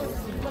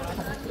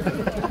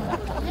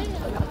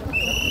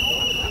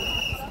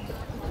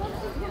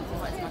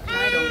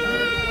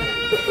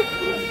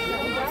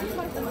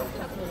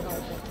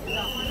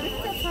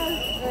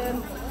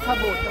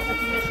 Verbot, das hat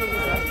sie mir schon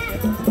gesagt.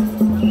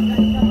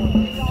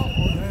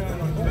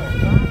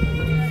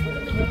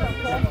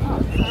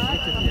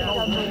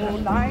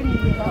 Nein,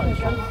 wir haben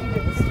ganz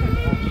viele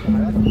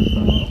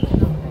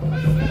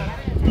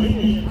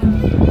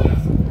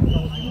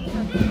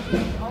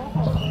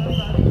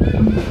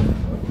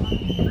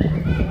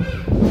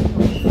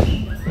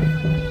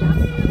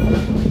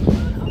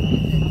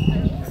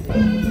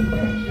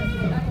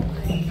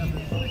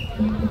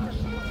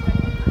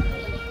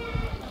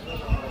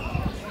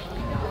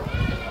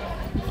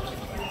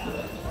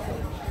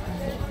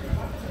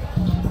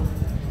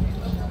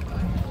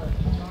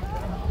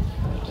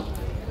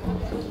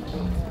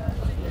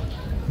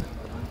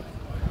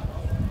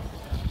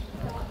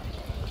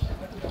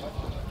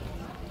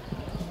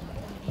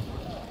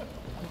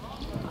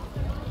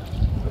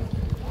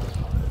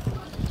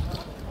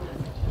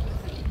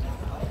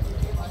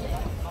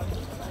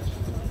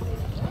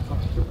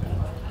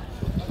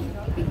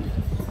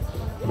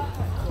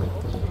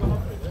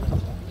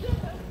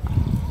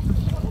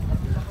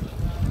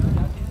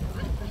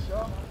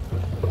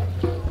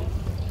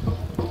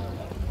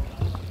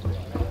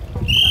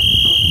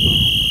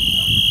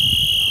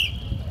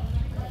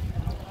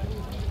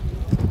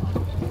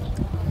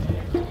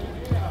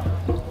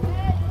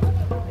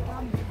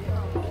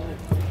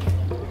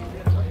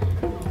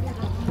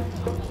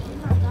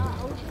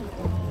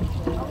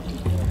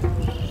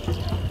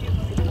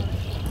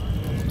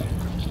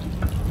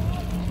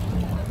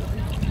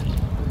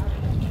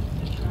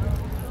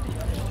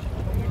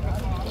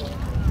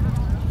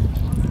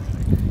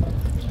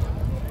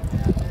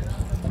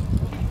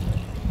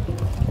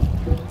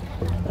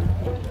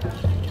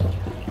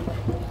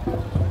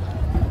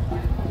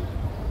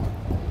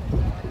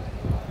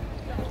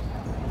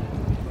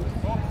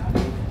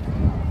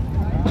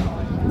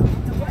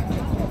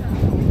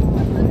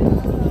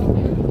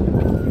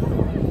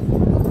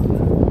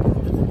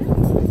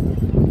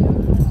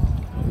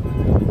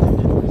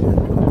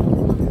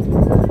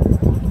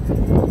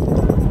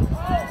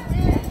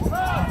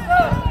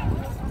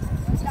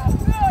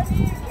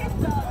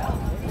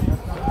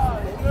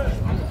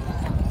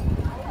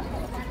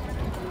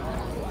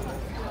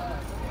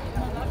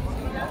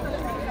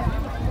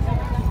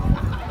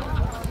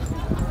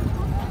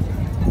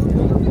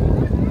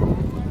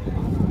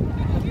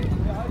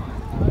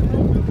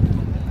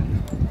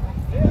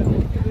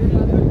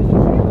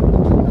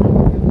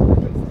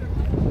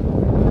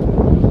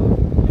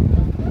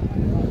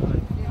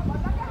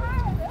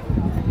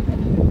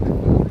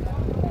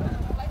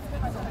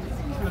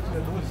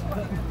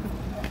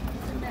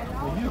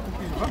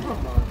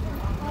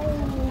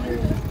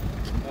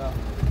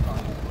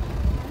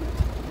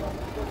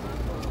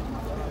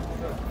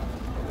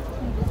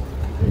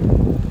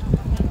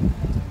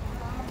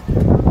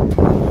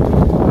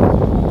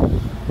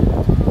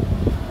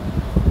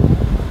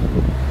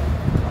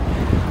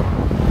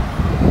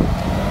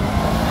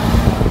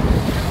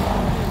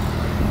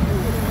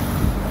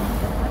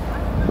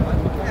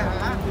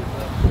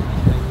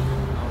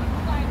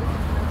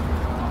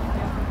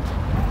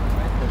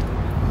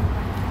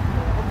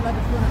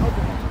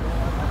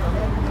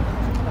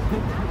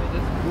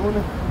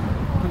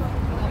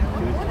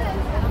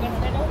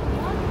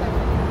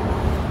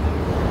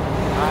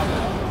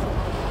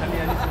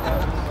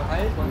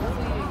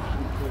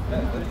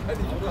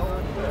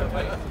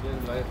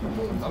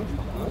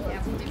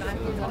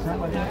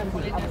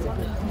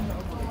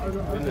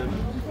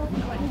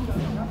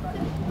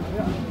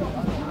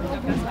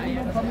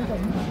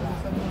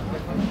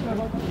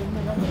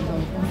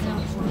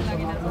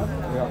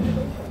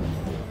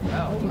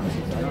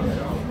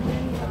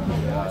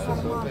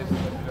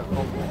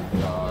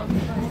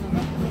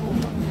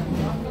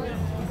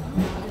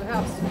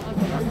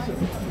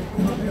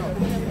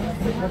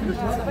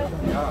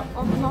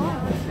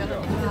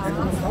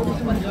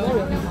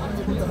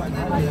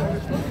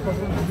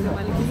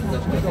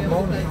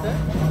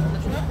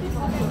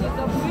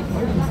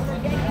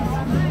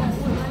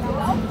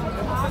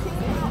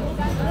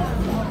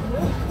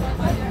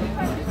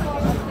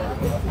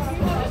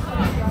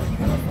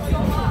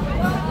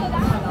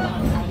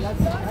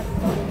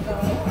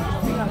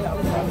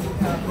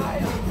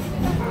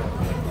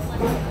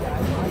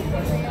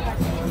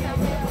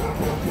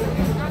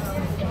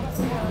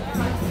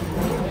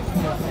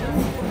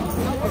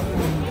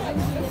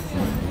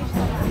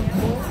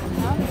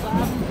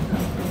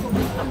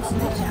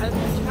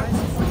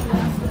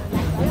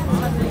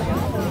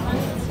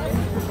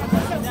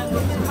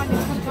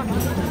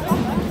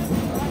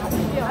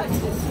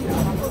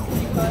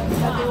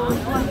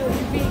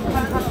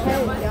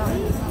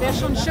Wäre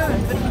schon schön,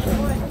 würde mich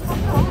freuen.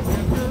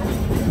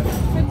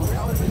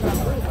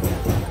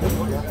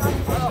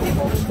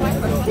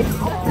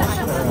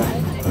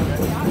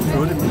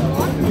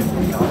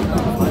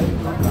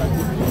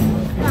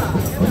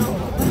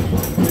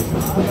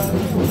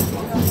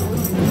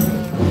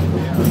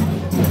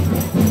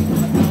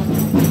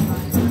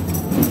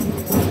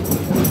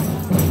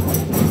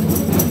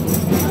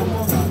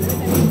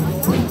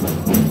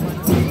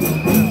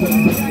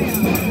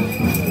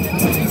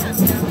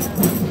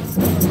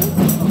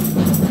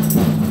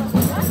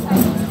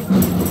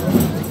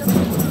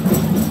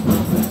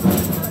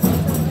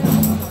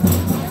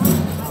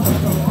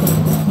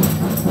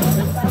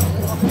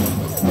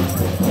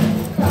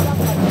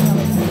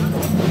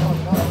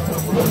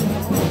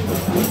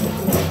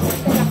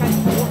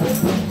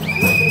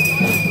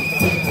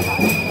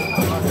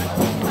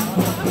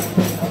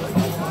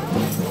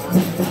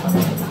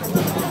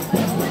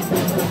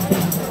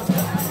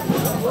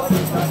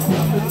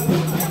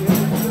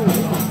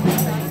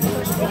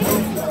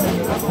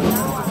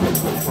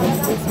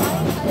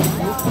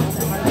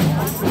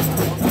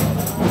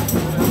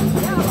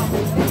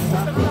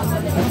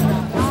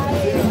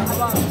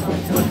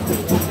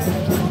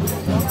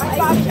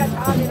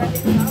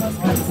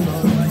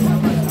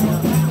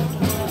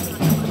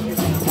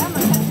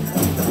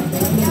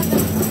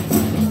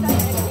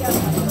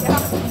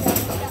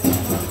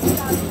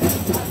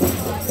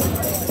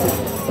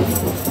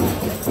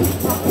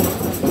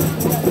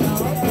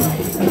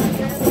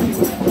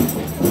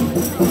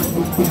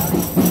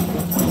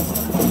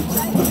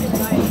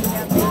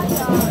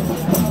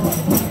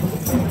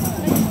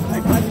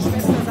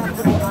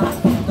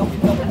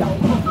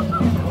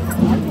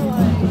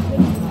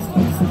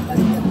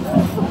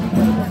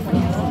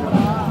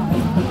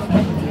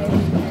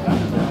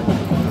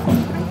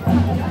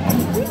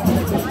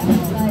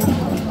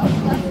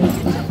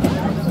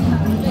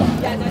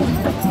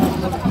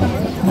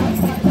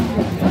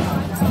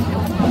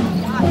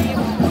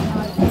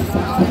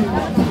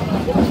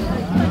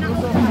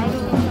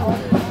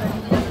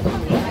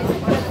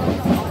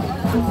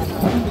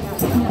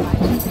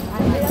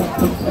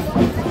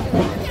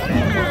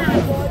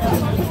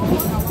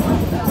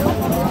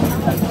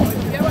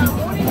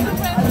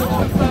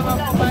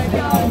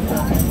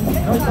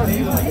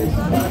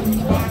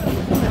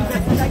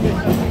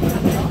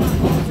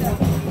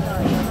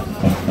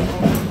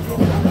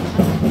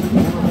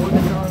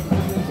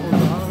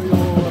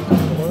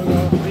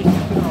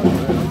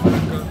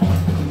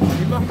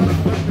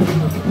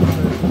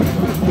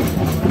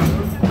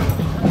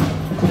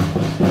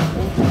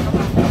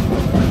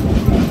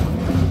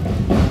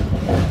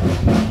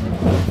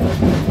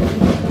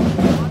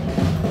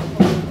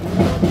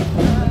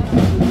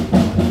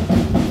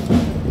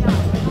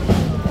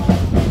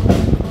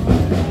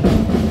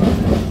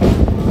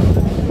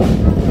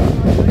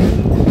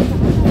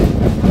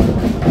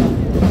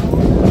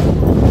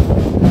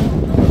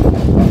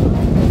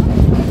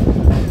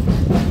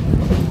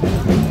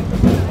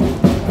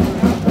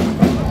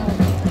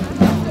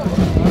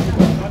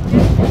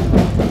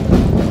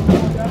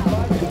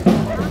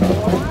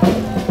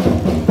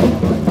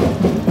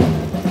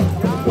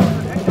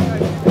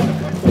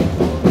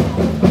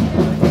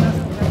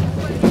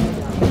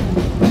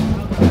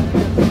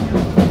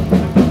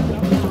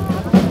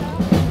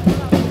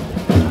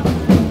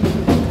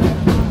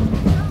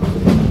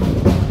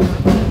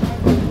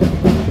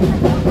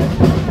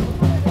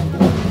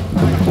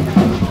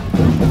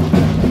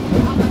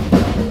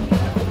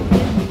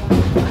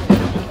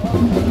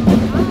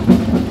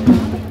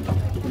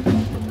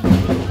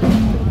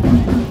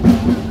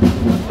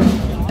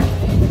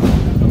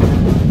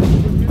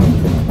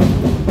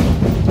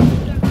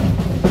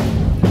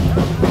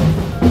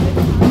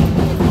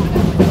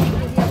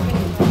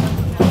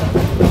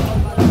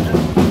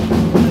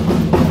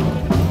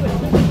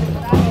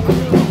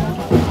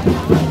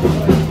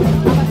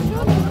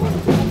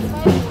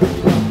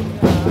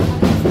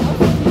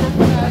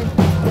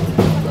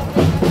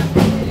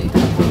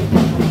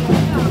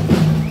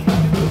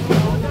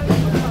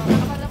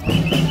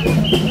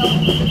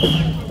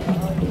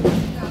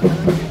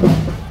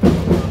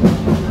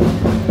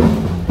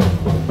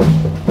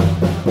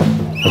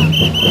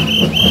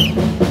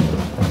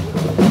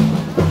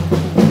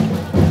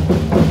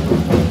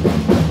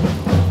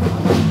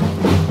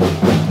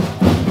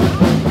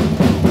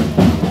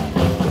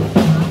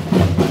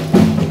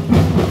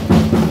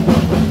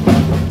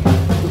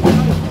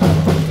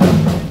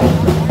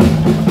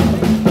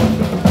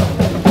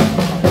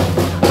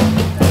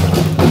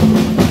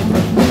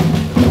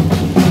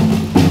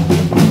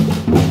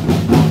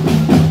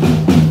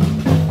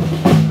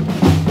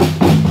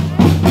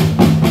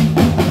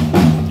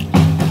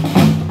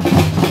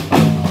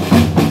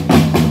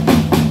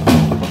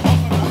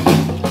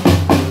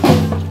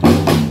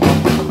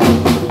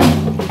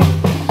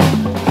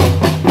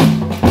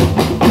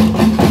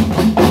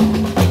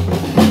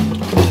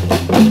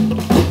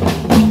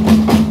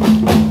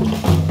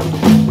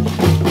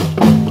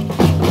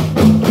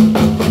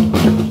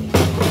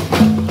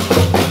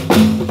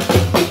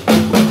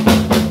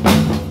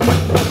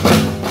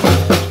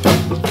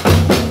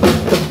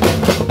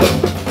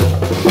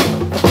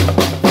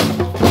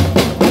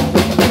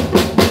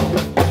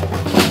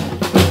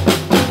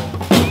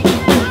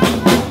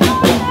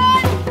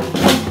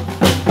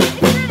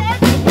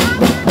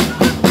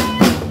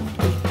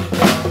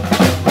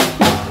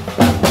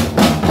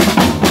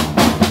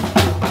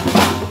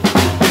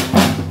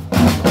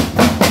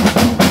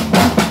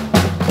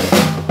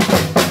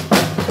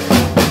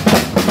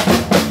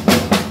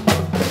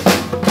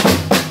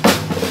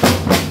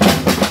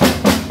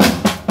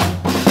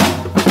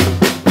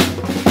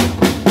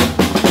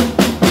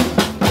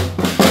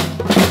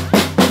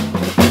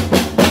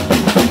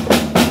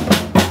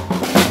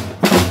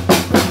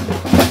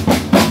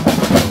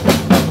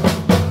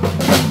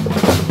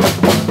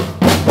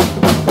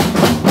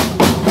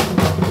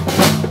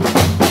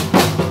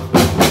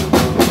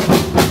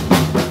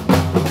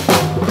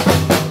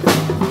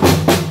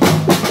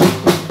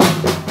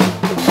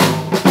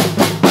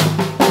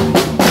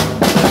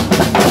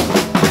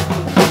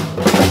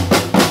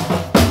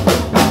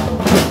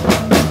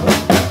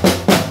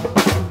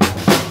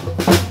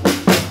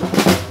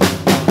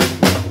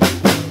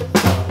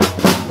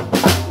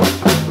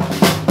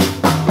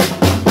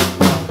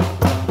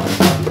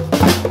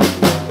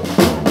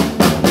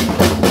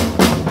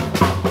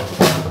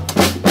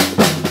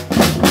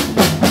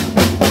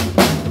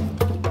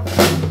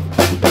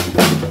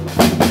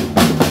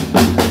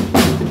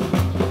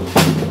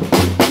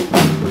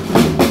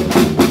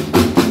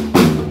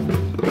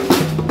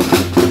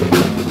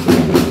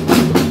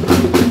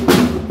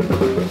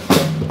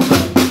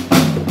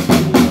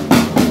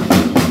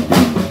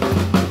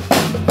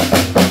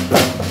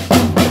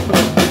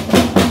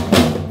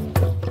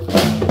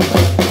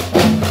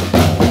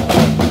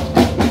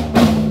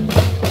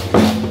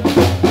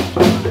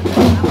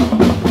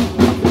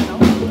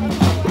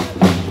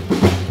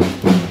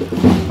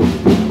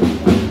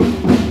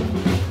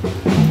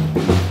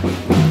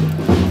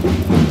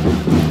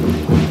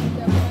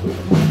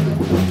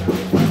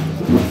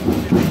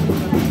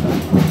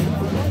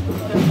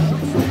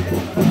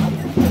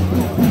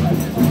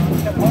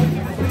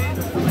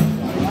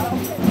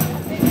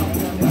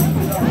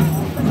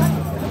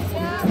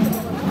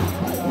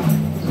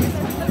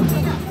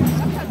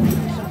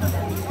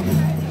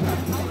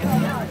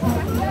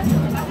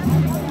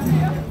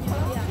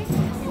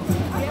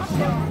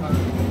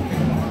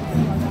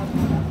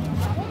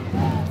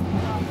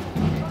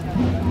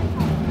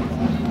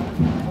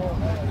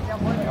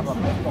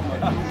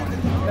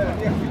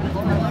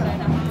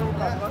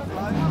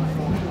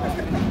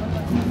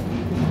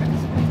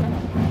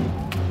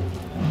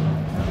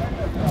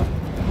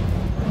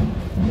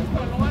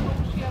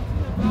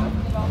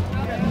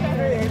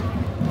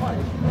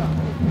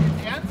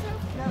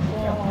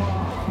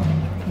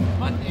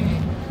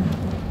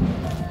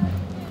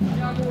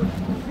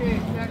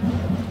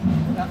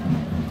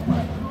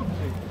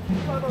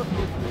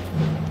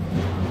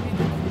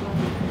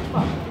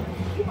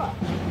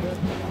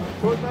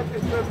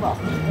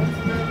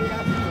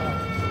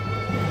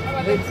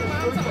 Aber letztes Mal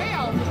haben sie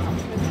Eier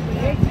aufgeschmissen.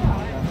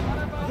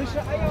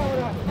 Frische Eier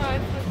oder?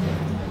 Nein.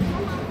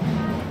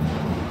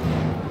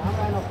 Da haben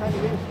wir noch keine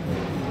Milch.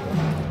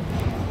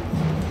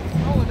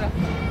 Oh,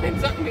 den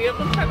sollten wir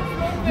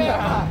runtergeflogen werden.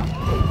 Ja.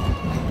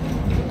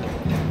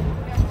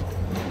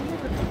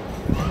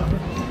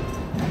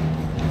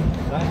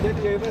 Dann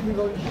hättet ihr jetzt so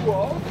die Schuhe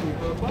aufziehen.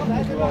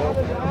 Seid ihr noch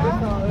alle da?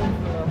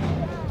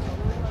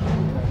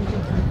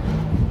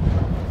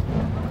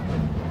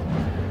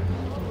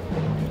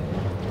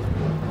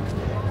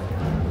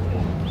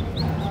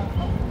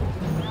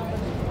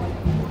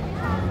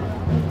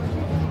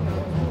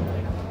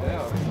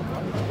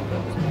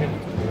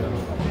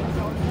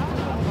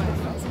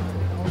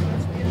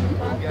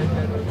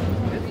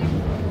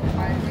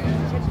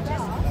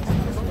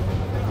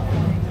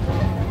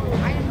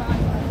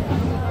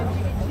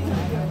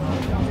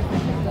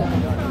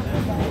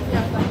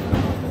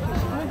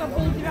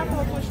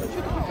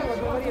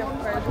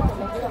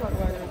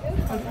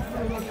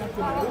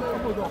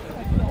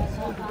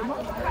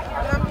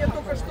 Она мне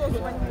только что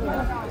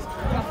звонила.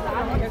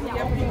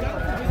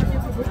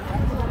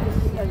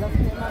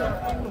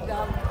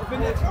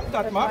 Wenn der Trump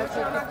das macht,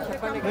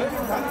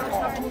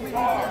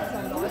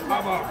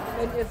 aber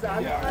Wenn ihr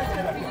sagt,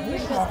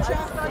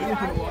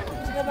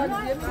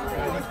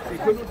 wir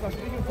können uns nach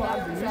Kriegen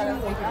fahren, bemühen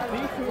und den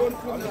Krieg führen.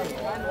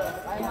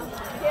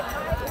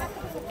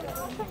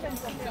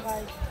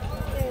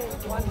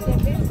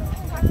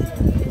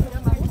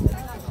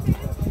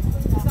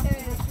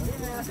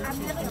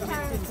 Amerika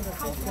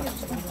kauft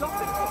jetzt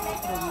doppelt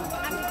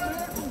an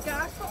und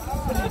Gas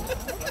und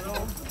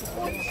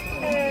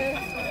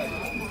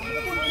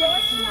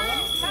Deutschland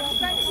macht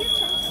seine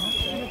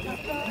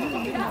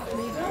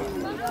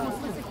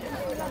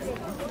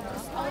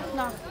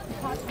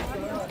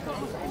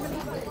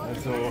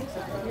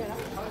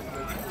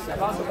Da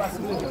war sowas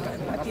mit.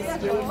 Hat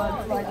jetzt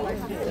jemand bei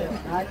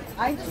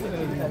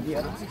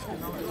Einzelkinder.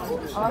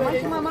 Aber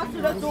manchmal machst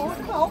du das so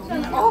und auch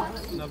dann auch.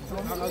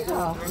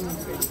 Ja.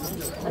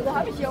 Also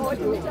habe ich ja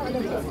heute Mittag an der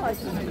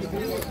Buchhaltung.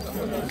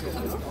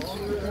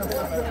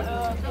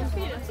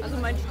 Also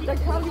mein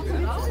Stiefvater kam die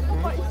Polizei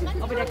vorbei,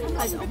 aber der kann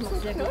halt auch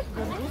noch sehr gut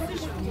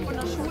Russisch von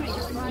der Schule.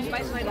 Ich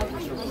weiß meiner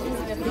Tasche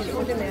nicht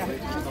ohne mehr.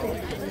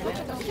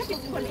 Ich habe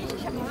jetzt überlegt,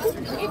 ich habe einen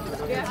guten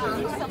Lebenswert für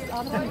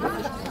Dienstagsabend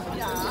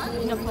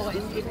in der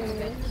VSG.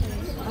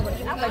 Aber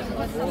ich arbeite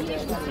nicht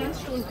 10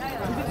 Stunden.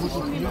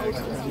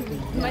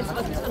 Du meinst,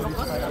 was ist da noch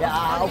was?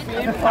 Ja, auf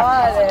jeden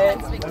Fall, ey.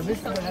 Da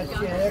wissen wir jetzt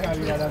die Helga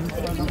wieder, da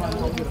müssen wir nochmal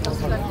drauf.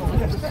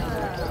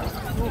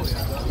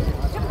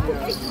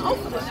 Ich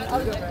auch nicht.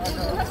 Also, du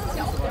hast es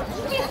ja auch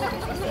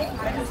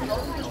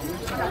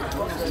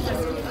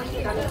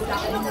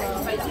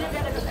bei dir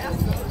wäre das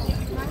erste.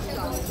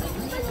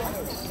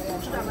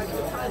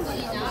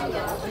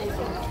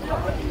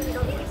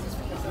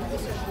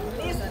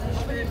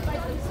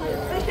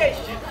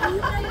 richtig.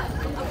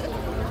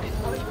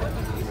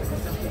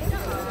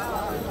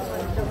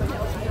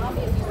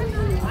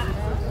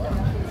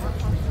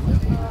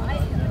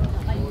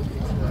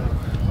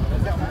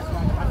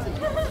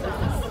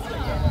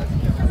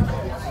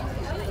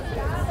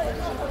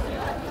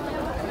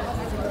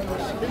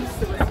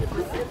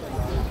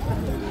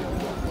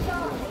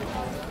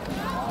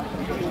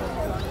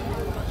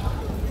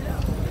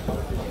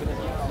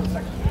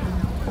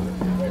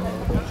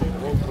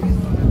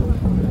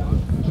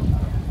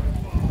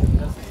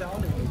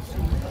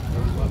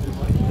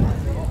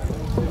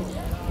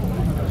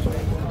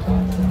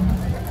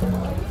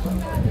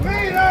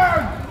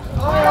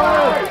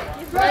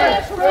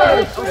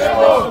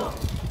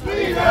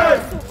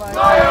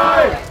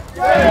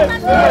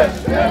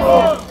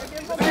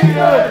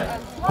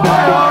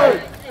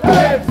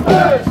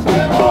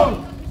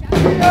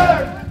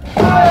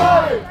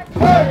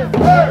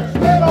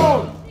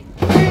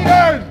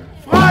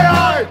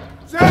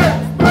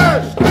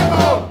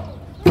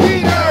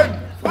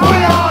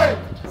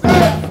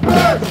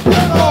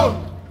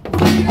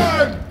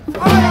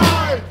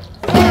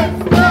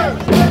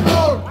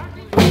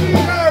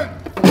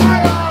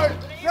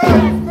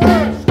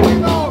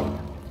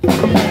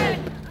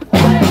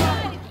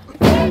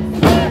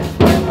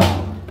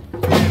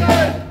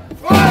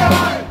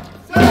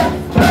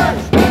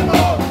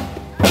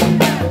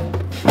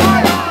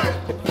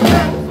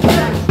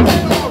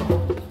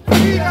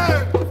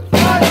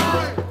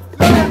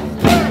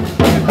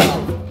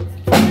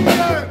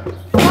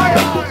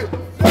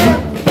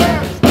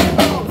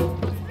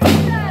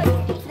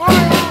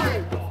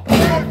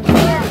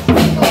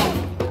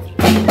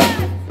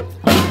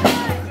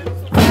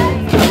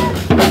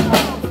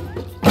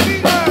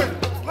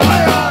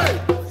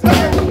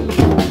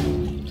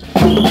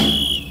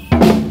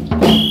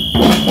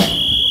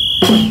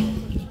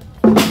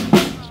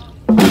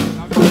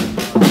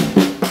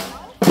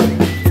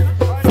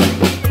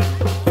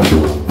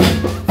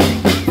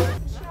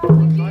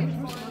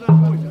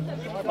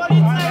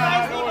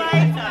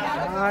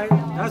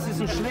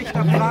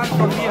 falscher Plan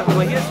von mir,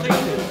 aber hier ist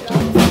richtig.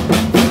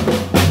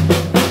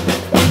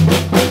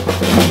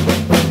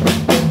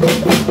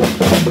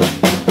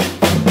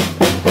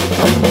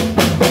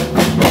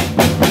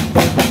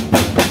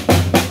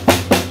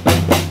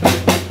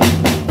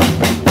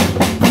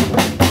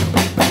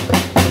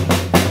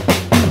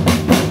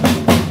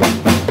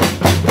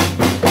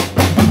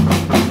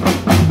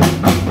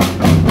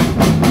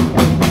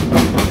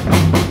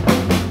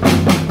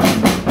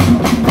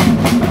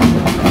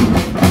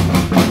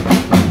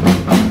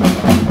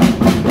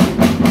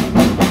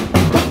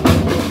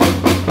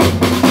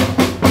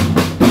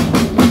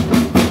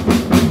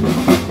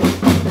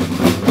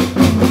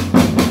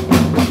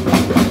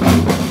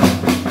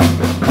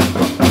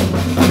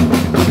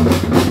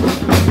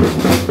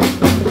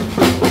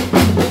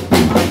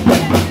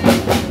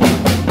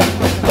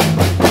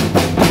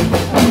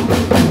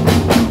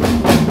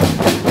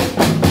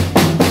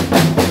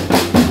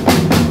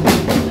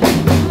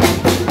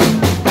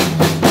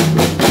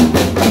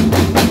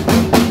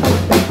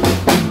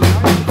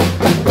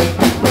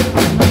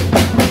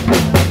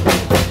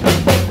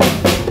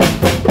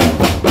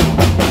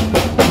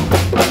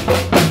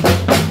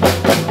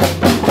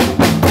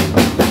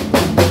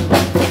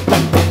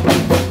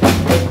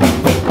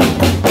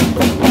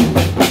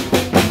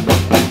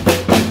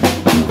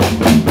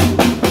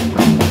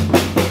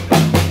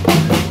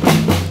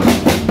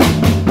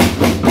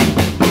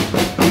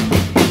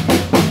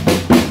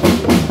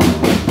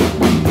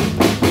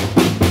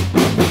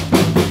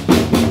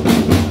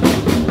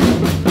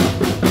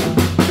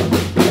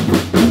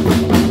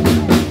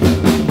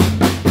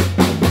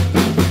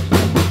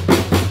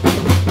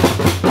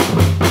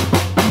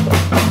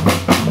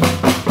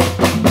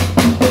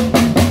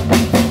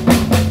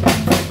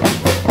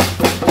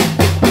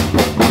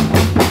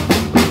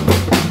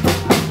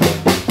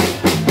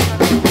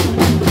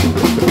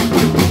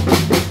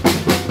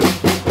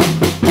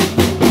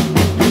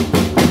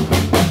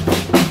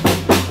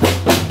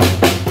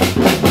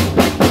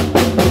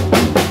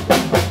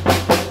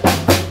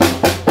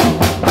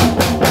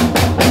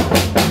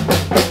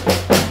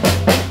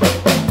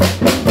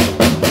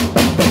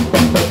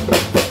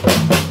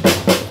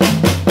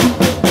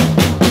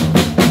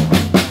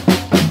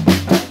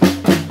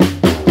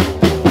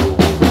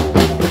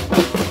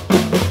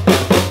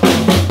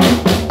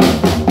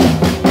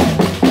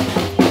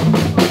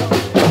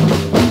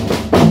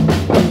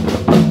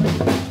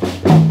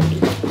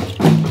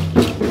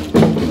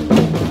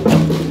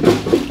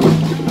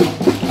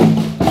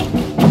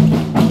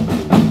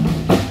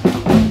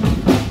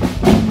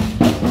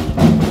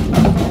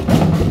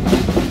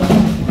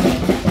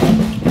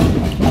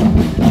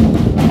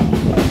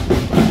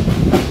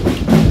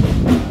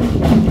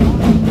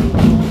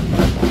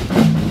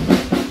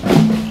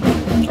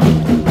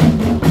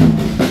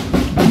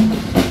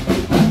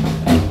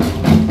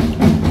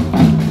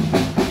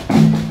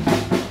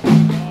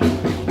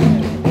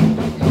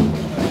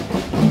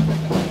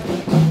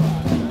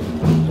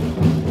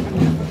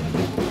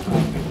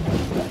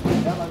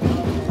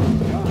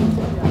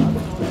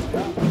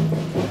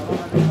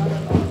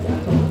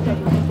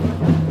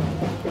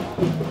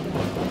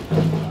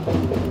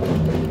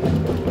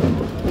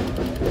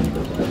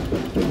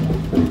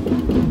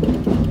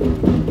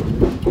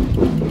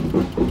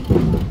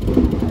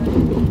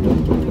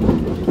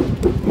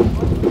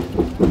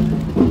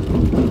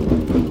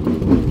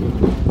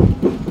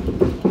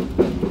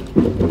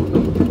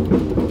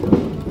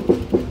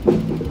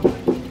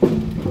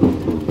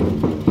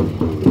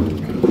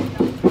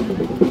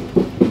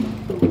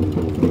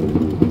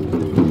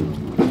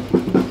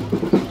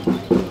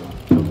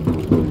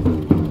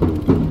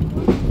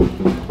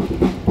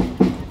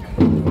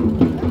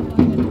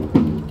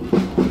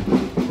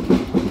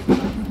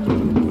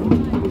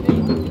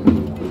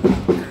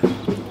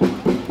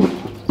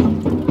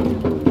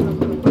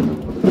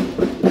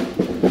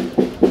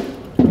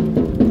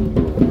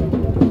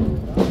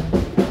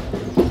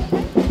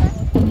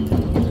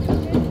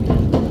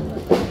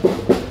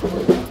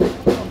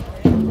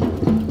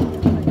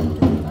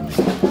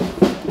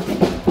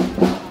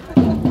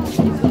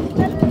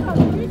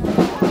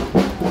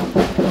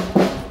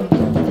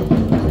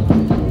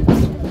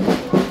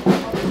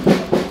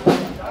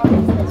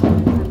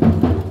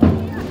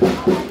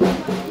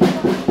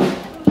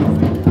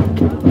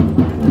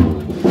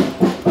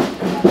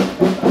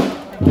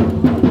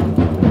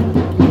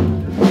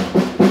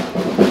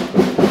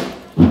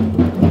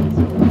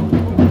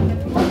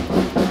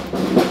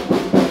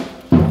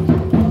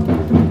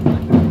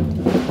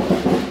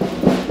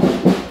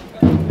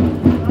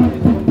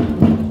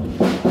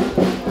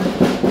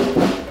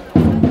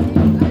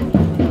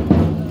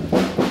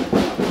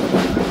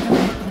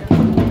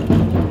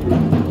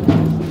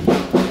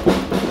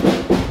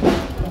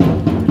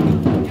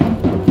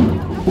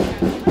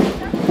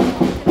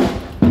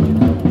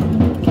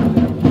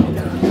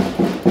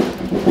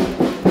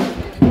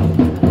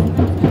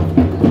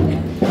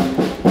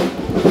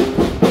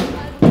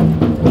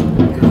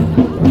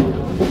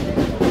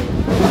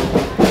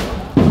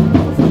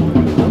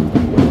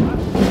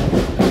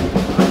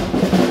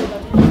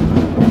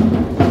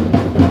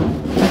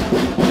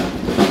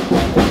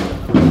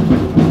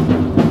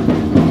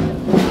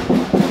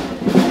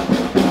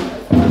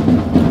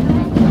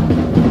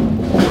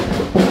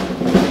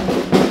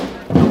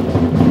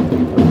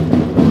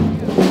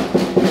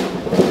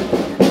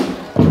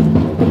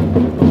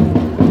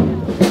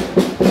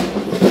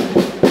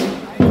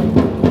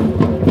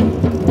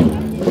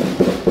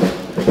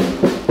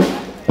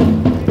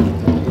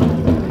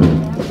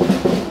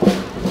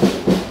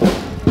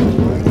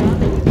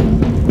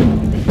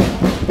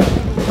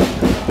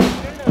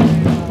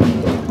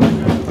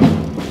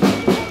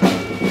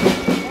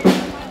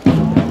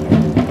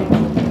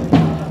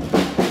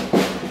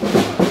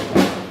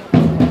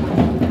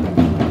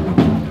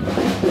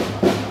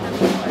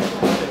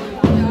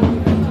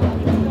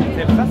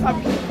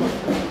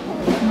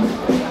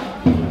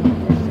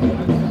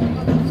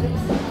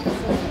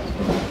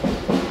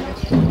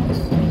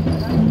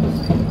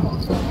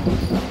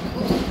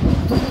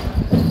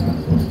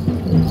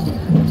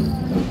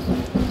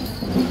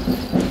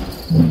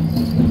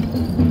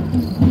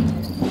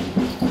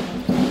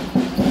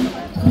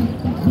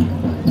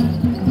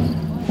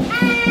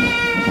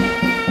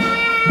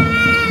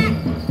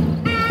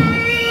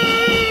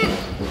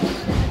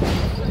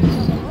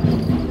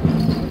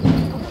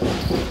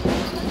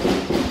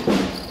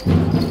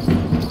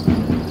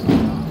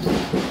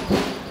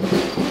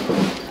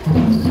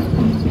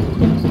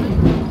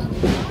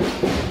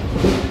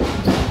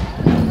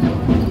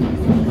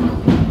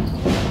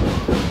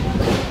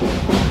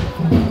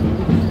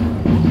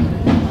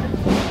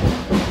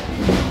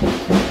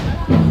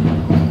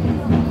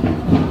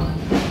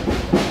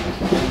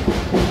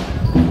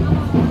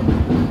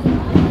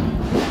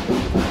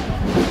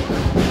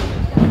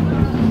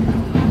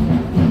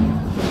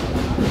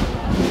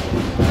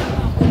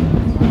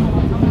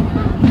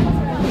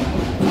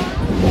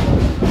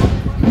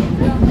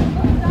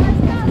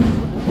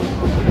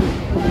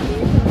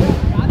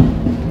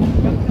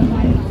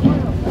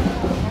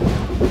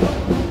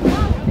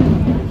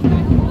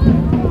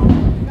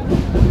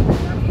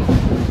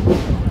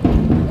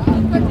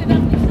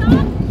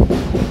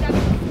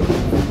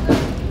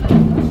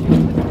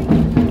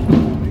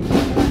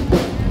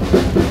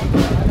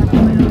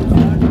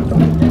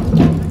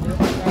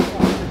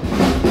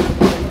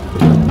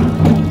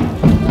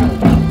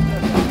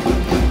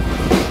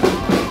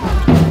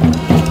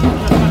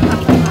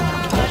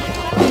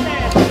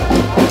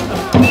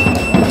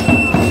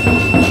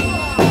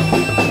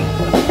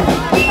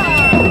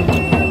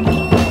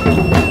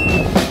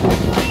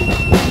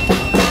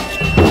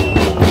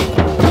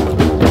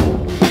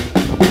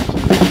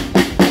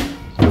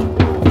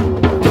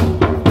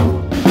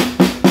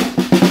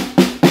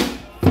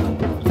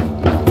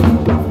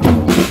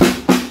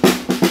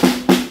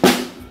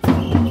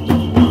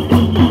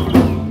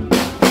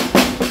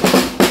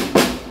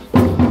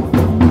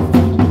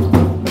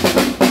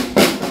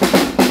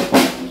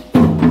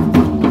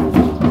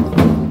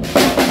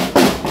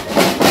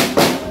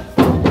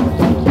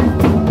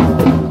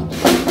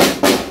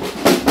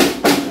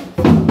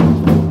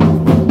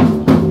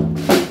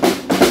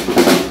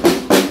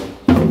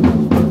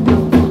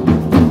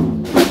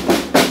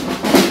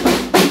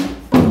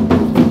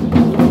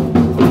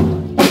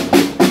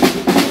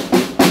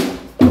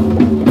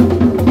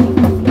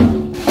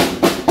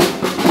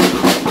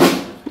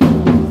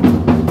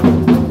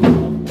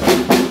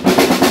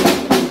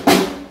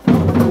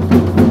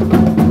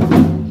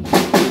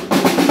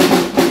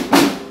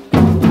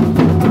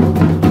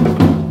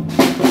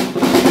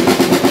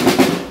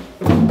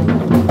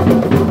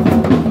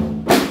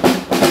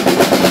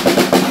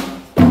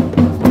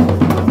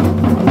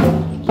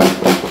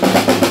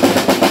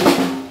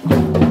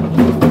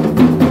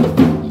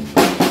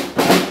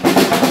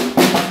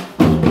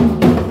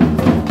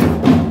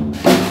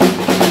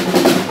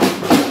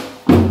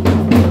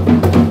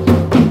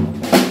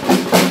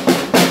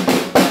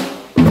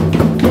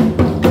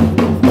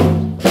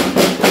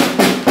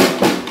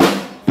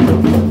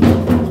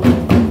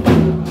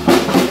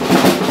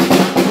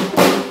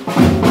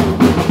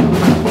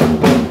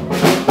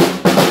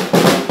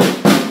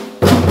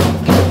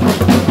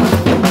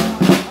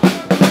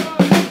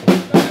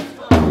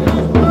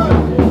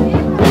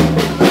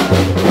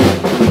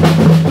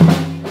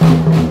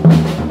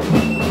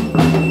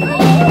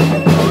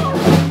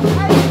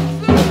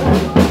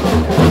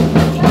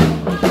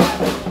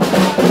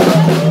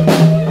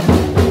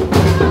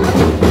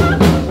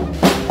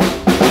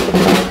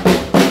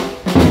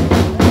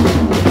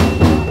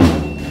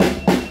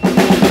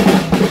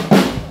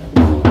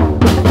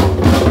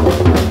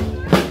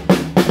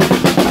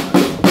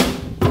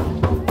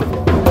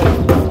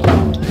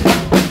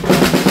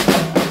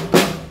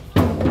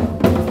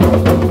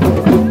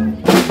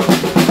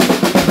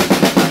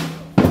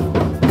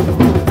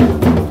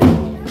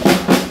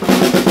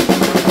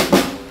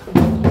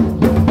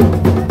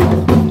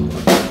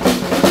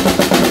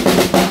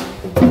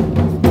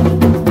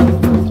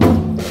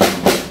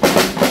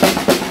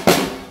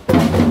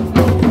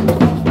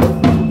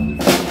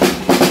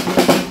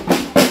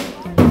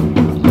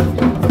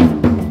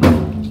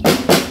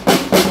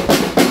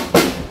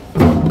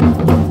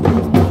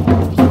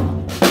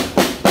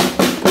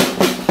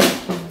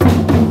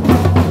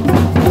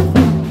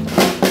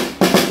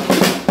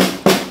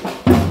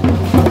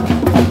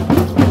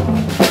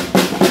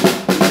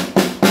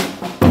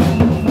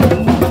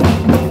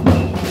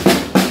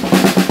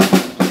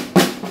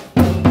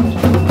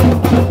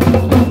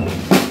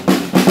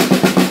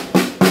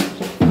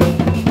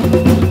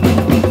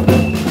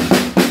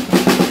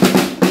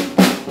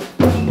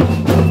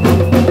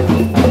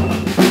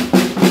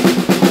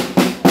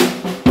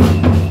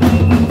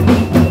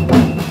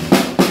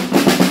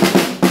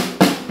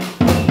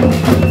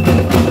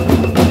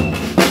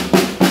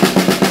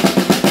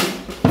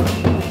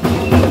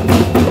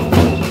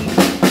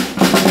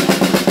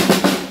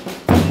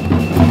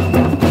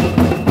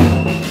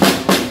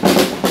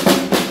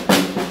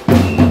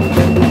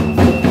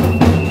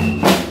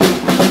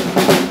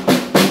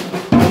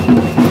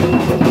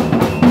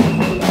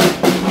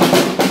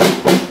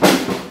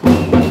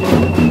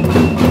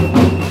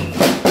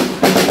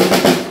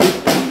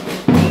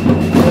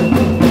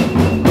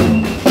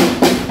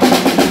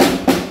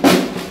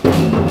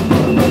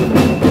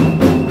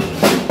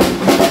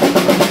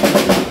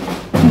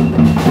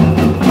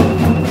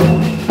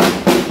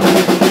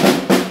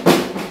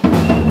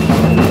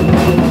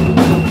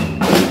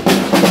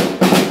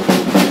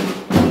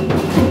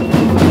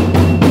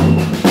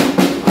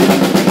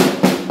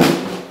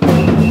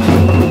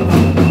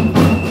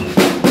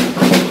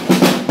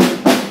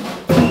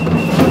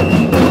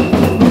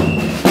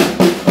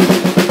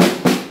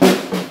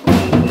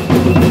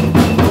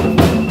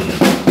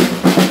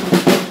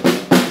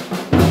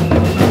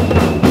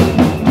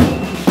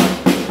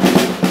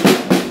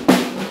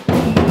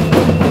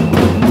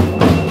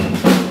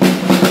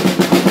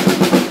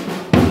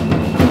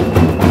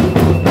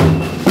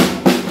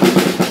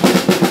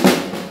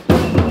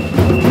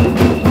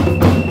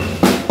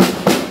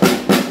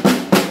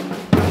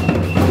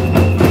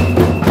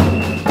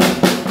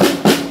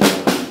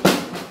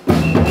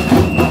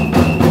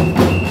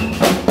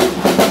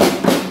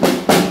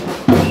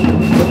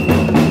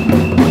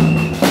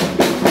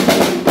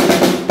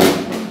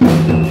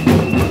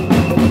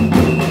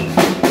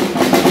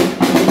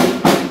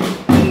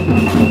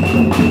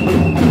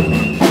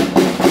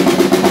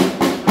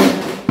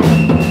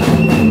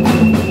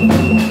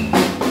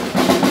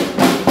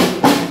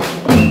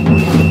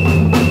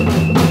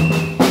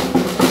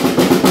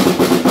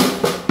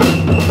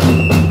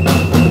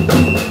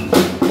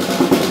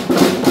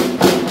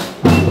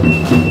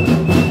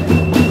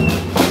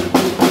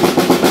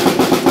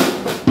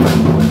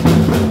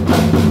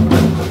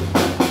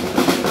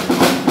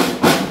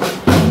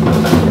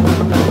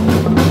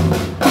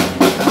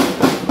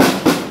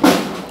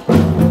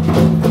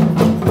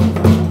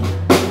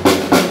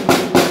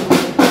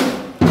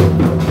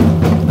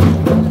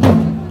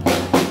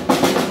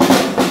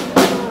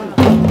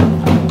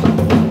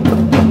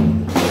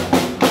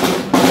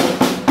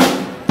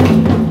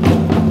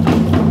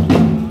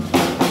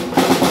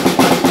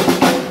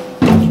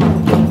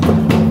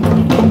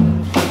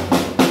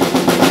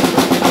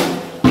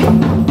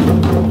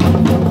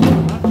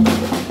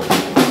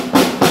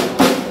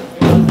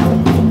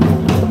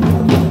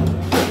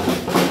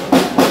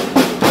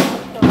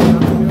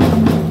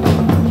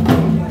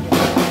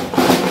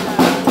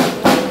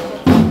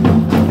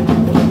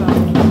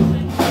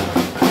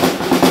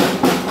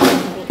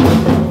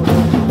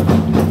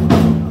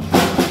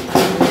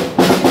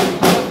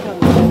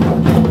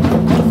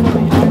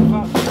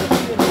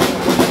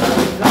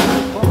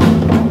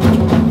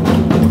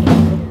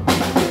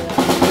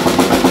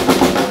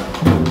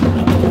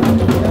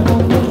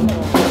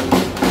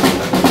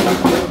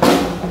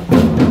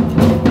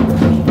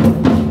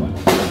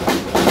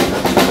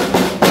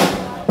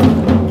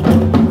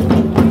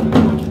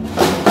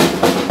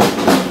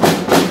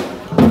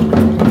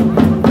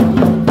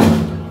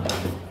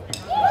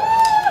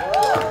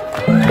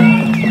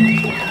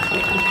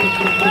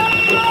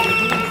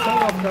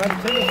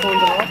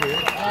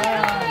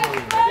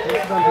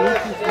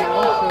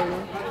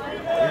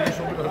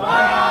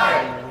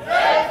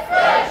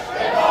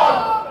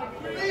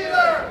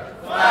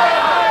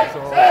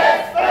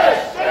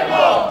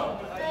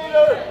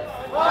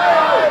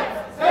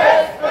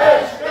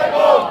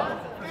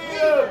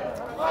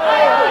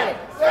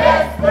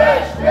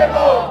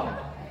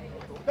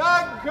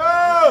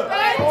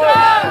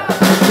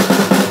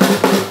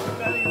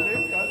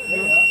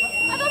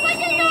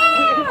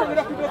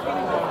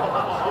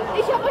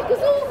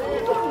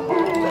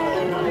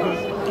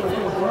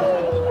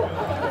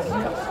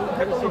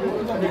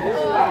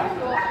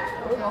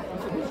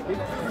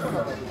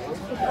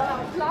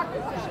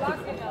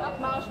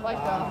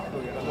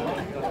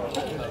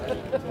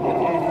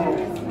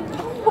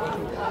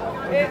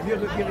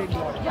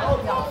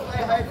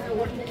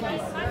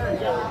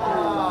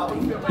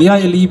 Ja,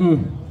 ihr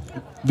Lieben,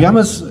 wir haben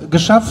es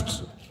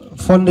geschafft,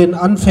 von den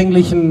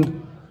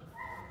anfänglichen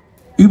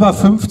über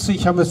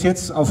 50 haben wir es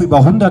jetzt auf über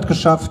 100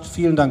 geschafft.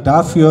 Vielen Dank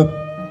dafür.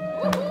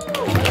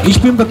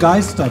 Ich bin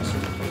begeistert,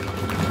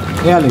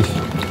 ehrlich.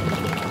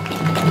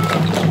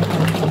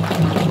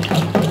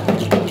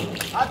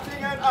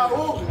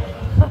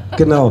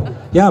 Genau.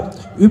 Ja,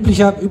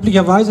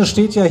 üblicherweise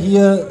steht ja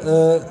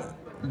hier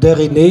der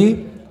René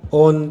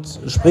und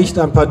spricht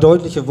ein paar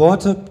deutliche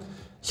Worte.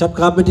 Ich habe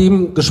gerade mit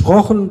ihm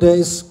gesprochen, der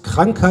ist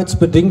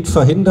krankheitsbedingt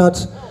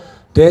verhindert,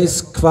 der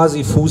ist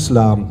quasi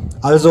fußlahm.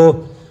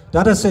 Also,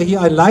 da das ja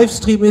hier ein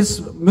Livestream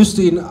ist, müsst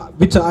ihr ihn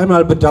bitte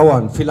einmal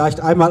bedauern. Vielleicht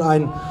einmal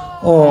ein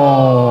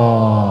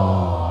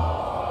Oh.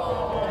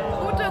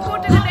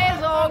 Gute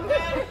Lesung.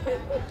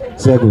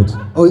 Sehr gut.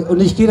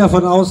 Und ich gehe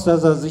davon aus,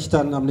 dass er sich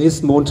dann am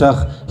nächsten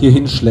Montag hier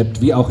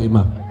hinschleppt, wie auch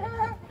immer.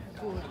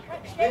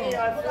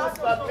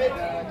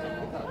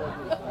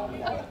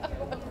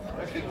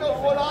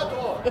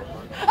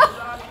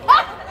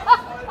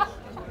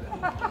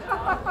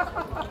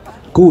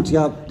 Gut,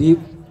 ja, die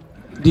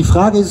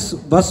Frage ist,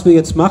 was wir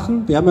jetzt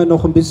machen. Wir haben ja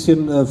noch ein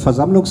bisschen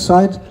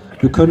Versammlungszeit.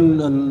 Wir können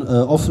ein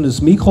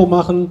offenes Mikro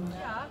machen.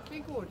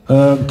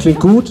 Ja, klingt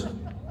gut.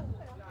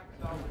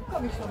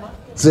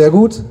 Sehr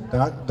gut.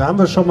 Da haben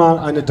wir schon mal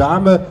eine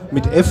Dame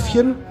mit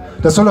Äffchen.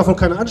 Das soll doch wohl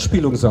keine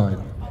Anspielung sein.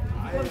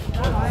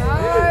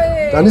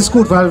 Dann ist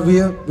gut, weil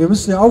wir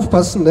müssen ja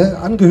aufpassen, ne?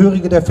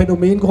 Angehörige der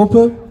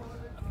Phänomengruppe.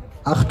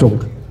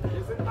 Achtung.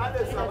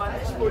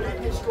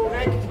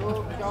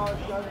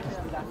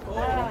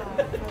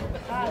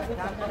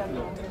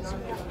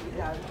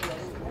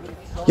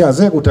 Ja,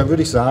 sehr gut, dann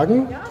würde ich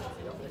sagen,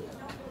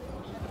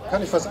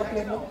 kann ich was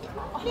abnehmen?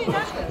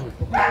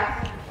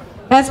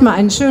 Erstmal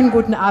einen schönen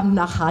guten Abend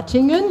nach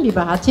Hattingen,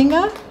 liebe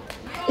Hattinger.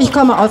 Ich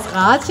komme aus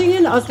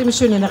Ratingen, aus dem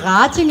schönen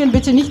Ratingen,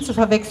 bitte nicht zu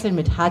verwechseln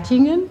mit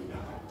Hattingen.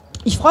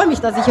 Ich freue mich,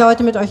 dass ich hier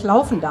heute mit euch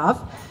laufen darf.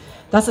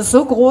 Das ist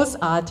so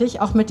großartig,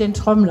 auch mit den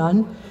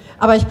Trommlern.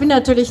 Aber ich bin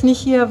natürlich nicht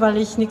hier, weil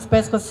ich nichts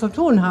Besseres zu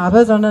tun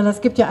habe, sondern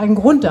es gibt ja einen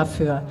Grund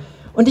dafür.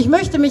 Und ich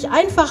möchte mich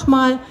einfach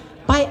mal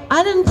bei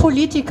allen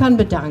Politikern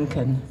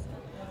bedanken.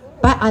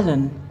 Bei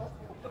allen.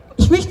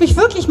 Ich möchte mich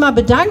wirklich mal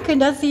bedanken,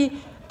 dass sie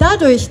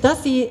dadurch,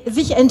 dass sie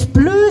sich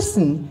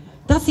entblößen,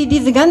 dass sie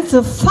diese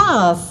ganze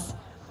Farce,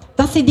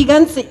 dass sie die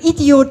ganze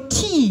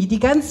Idiotie, die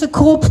ganze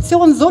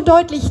Korruption so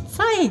deutlich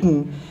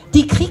zeigen,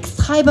 die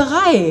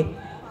Kriegstreiberei.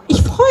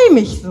 Ich freue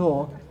mich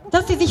so,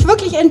 dass sie sich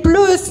wirklich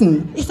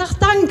entblößen. Ich sage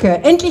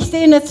danke, endlich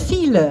sehen es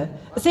viele.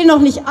 Es sehen noch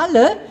nicht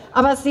alle,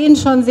 aber es sehen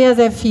schon sehr,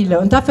 sehr viele.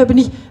 Und dafür bin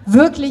ich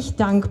wirklich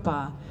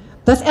dankbar.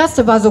 Das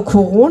erste war so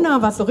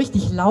Corona, was so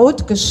richtig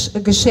laut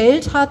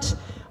geschellt hat,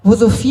 wo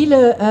so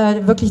viele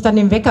wirklich dann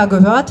den Wecker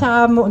gehört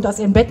haben und aus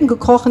ihren Betten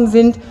gekrochen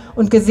sind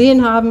und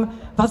gesehen haben,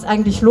 was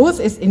eigentlich los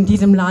ist in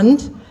diesem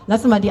Land.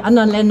 Lassen wir die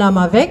anderen Länder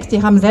mal weg,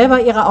 die haben selber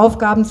ihre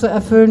Aufgaben zu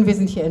erfüllen. Wir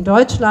sind hier in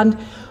Deutschland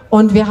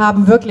und wir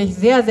haben wirklich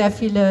sehr, sehr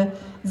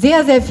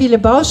viele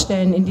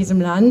Baustellen in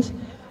diesem Land.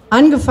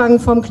 Angefangen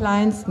vom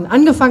Kleinsten,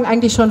 angefangen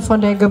eigentlich schon von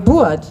der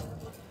Geburt.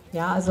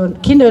 Ja, also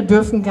Kinder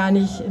dürfen gar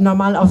nicht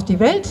normal auf die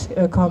Welt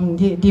kommen.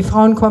 Die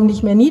Frauen kommen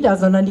nicht mehr nieder,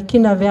 sondern die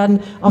Kinder werden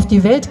auf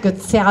die Welt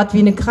gezerrt wie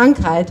eine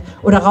Krankheit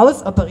oder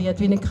rausoperiert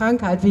wie eine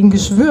Krankheit, wie ein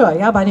Geschwür.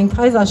 Ja, bei den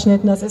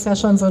Kaiserschnitten, das ist ja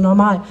schon so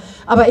normal.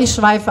 Aber ich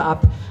schweife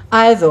ab.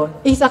 Also,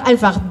 ich sage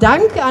einfach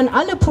Danke an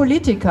alle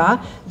Politiker,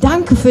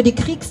 danke für die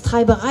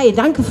Kriegstreiberei,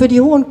 danke für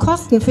die hohen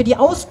Kosten, für die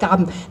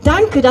Ausgaben,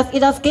 danke, dass ihr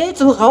das Geld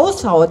so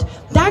raushaut,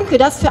 danke,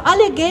 dass für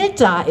alle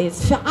Geld da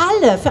ist, für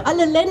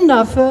alle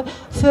Länder, für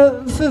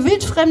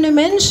wildfremde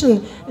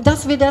Menschen,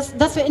 dass wir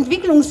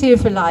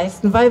Entwicklungshilfe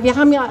leisten, weil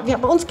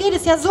bei uns geht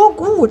es ja so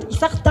gut. Ich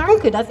sage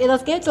danke, dass ihr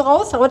das Geld so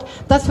raushaut,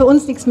 dass für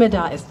uns nichts mehr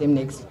da ist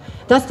demnächst.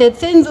 Dass der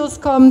Zensus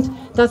kommt,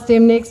 dass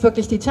demnächst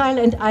wirklich die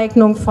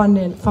Teilenteignung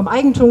vom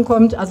Eigentum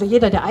kommt. Also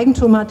jeder, der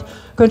Eigentum hat,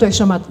 könnt euch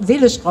schon mal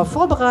seelisch darauf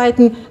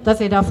vorbereiten, dass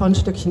ihr davon ein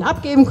Stückchen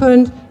abgeben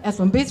könnt. Erst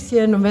so ein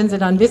bisschen und wenn sie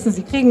dann wissen,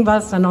 sie kriegen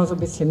was, dann noch so ein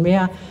bisschen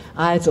mehr.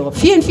 Also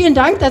vielen, vielen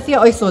Dank, dass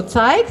ihr euch so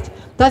zeigt,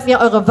 dass ihr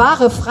eure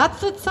wahre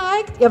Fratze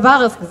zeigt, ihr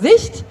wahres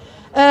Gesicht.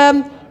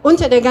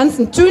 Unter der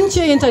ganzen Tünche,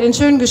 hinter den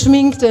schön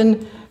geschminkten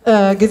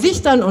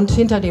Gesichtern und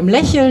hinter dem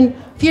Lächeln.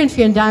 Vielen,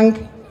 vielen Dank.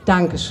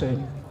 Dankeschön.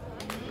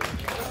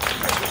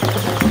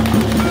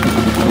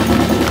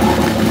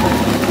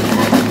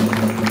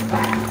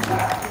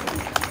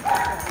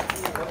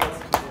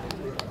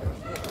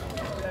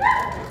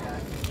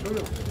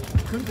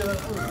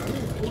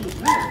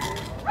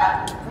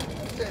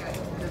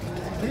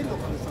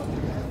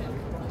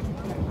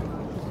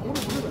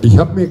 Ich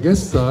habe mir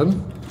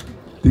gestern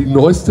die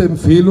neueste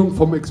Empfehlung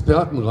vom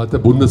Expertenrat der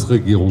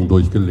Bundesregierung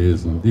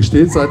durchgelesen. Die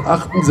steht seit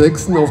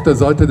 8.6. auf der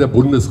Seite der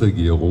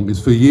Bundesregierung, ist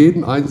für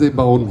jeden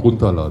einsehbar und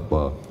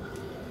runterladbar.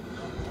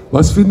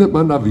 Was findet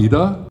man da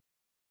wieder?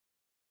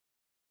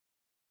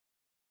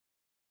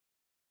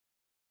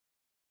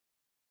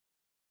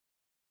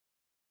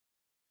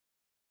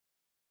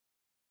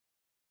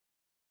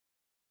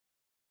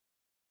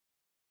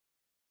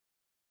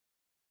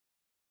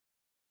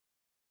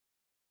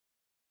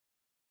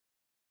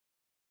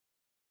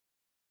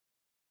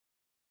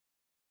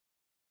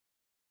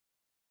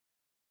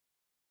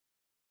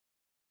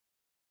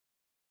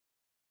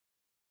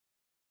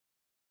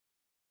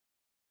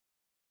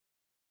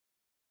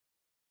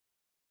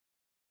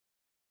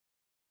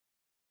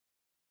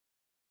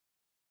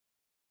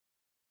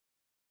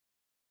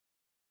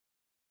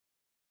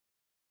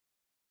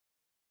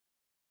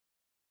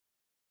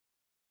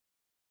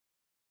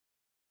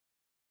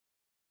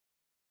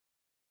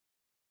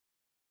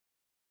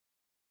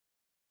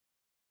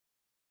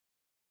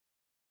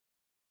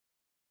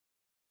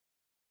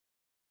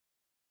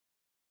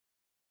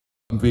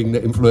 wegen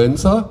der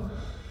Influenza,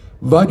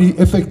 war die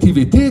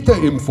Effektivität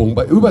der Impfung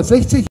bei über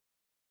 60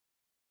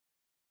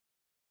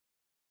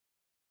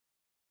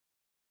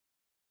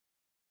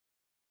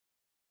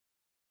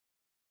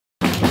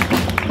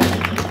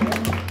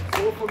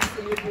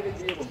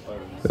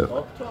 ja.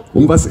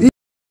 Und was ich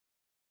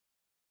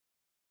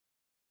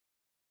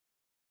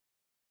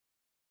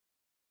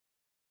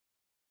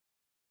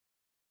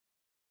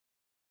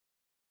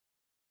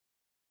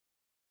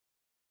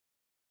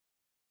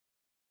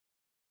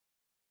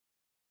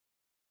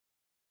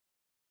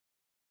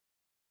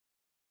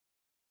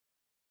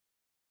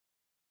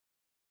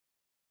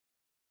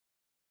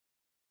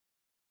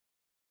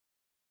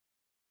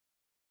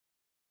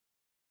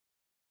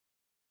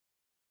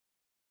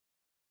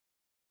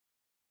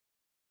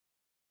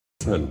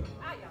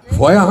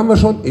Vorher haben wir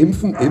schon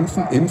impfen,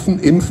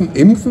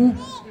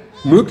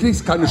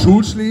 möglichst keine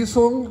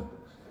Schulschließung,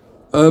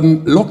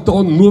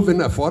 Lockdown nur wenn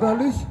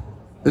erforderlich.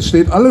 Es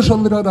steht alles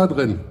schon wieder da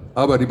drin.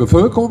 Aber die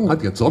Bevölkerung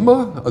hat jetzt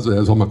Sommer, also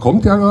der Sommer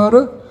kommt ja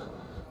gerade,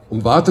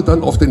 und wartet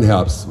dann auf den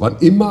Herbst, wann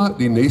immer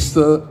die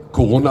nächste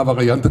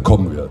Corona-Variante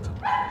kommen wird.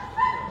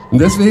 Und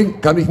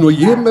deswegen kann ich nur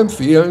jedem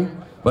empfehlen,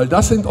 weil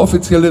das sind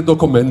offizielle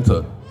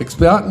Dokumente,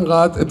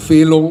 Expertenrat,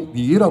 Empfehlungen,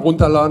 die jeder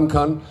runterladen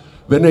kann,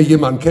 wenn er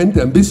jemanden kennt,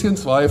 der ein bisschen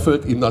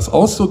zweifelt, ihm das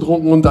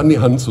auszudrucken und dann die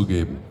Hand zu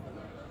geben.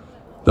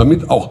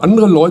 Damit auch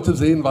andere Leute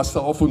sehen, was da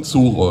auf uns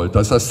zurollt,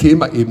 dass das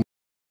Thema eben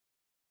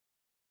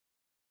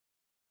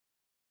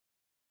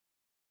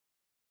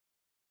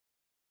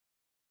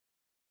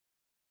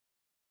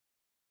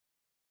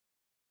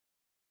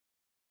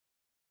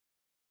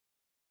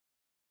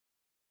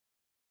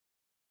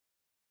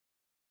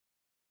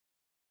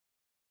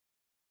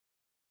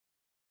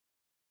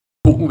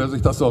gucken, wer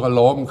sich das doch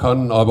erlauben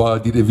kann, aber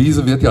die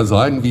Devise wird ja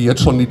sein, wie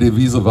jetzt schon die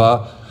Devise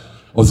war,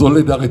 aus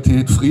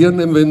Solidarität frieren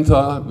im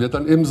Winter, wird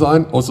dann eben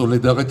sein, aus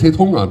Solidarität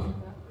hungern.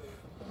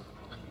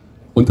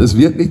 Und es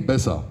wird nicht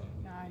besser.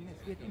 Nein,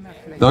 es wird immer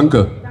schlechter.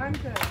 Danke. Danke.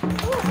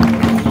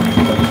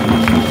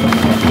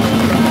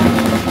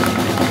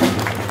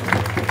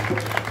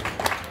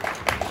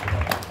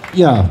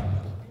 Ja,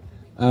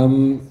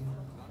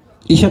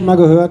 ich habe mal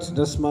gehört,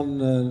 dass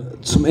man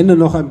zum Ende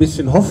noch ein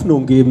bisschen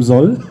Hoffnung geben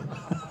soll.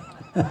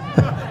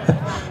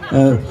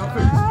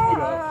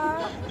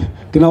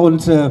 Genau,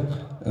 und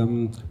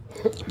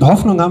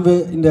Hoffnung haben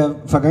wir in der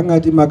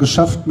Vergangenheit immer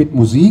geschafft mit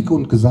Musik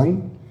und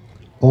Gesang.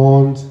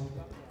 Und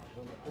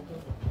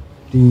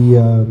die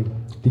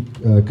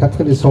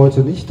Katrin ist heute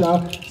nicht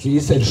da. Sie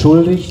ist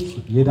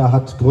entschuldigt, jeder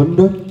hat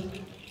Gründe.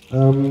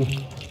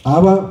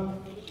 Aber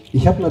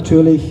ich habe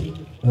natürlich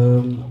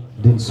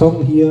den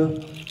Song hier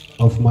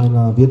auf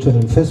meiner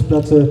virtuellen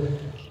Festplatte,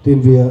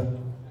 den wir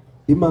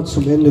immer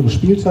zum Ende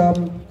gespielt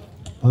haben.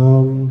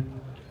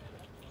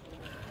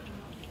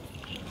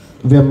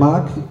 Wer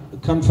mag,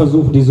 kann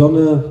versuchen, die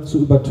Sonne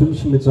zu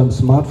übertünchen mit seinem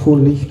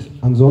Smartphone-Licht.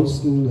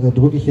 Ansonsten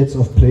drücke ich jetzt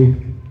auf Play.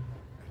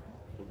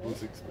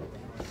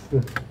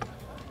 Mal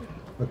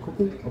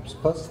gucken, ob es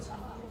passt.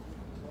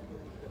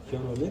 Ich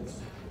höre noch nichts.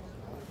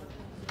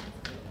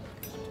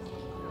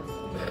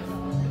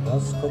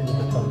 Das kommt mir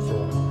bekannt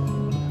vor.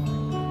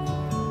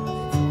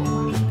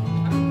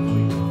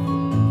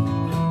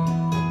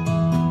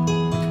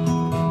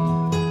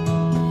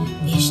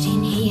 Wir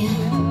stehen hier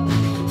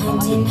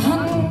Hand in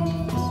Hand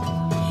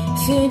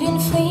für den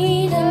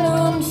Frieden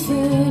und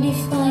für die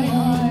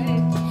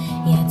Freiheit.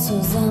 Ja,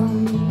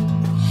 zusammen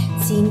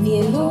ziehen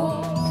wir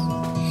los,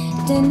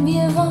 denn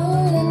wir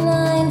wollen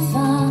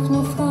einfach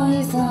nur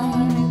frei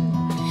sein.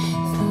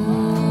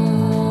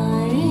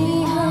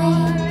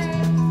 Freiheit,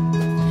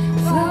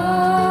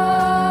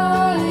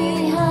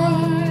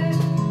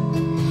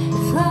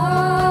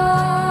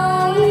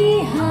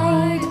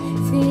 Freiheit,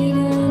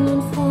 Frieden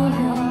und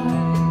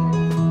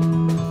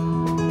Freiheit.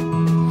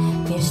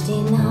 Wir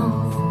stehen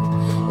auf,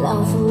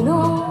 laufen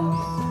los,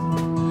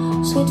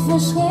 Schritt für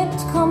Schritt,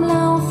 komm,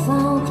 lauf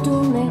auch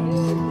du mit.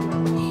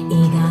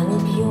 Egal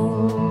ob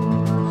jung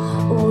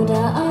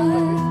oder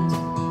alt,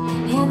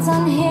 Herz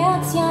an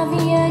Herz, ja,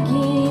 wir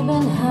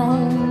geben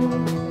Halt.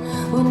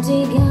 Und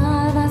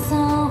egal was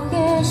auch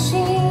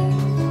geschieht,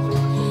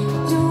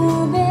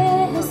 du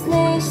bist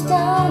nicht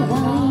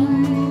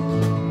allein.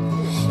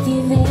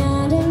 Wir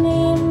werden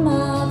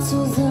immer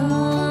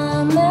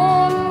zusammen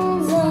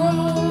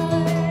sein.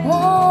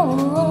 Oh,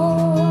 oh.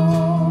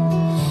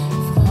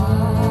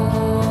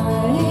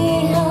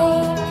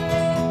 Freiheit,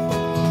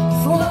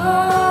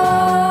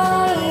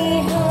 Freiheit,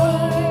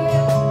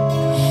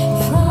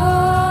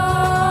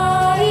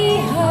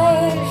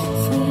 Freiheit,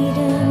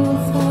 Frieden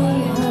und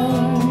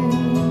Freiheit.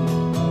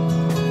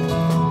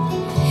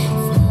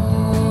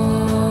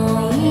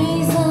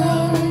 Frei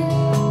sein,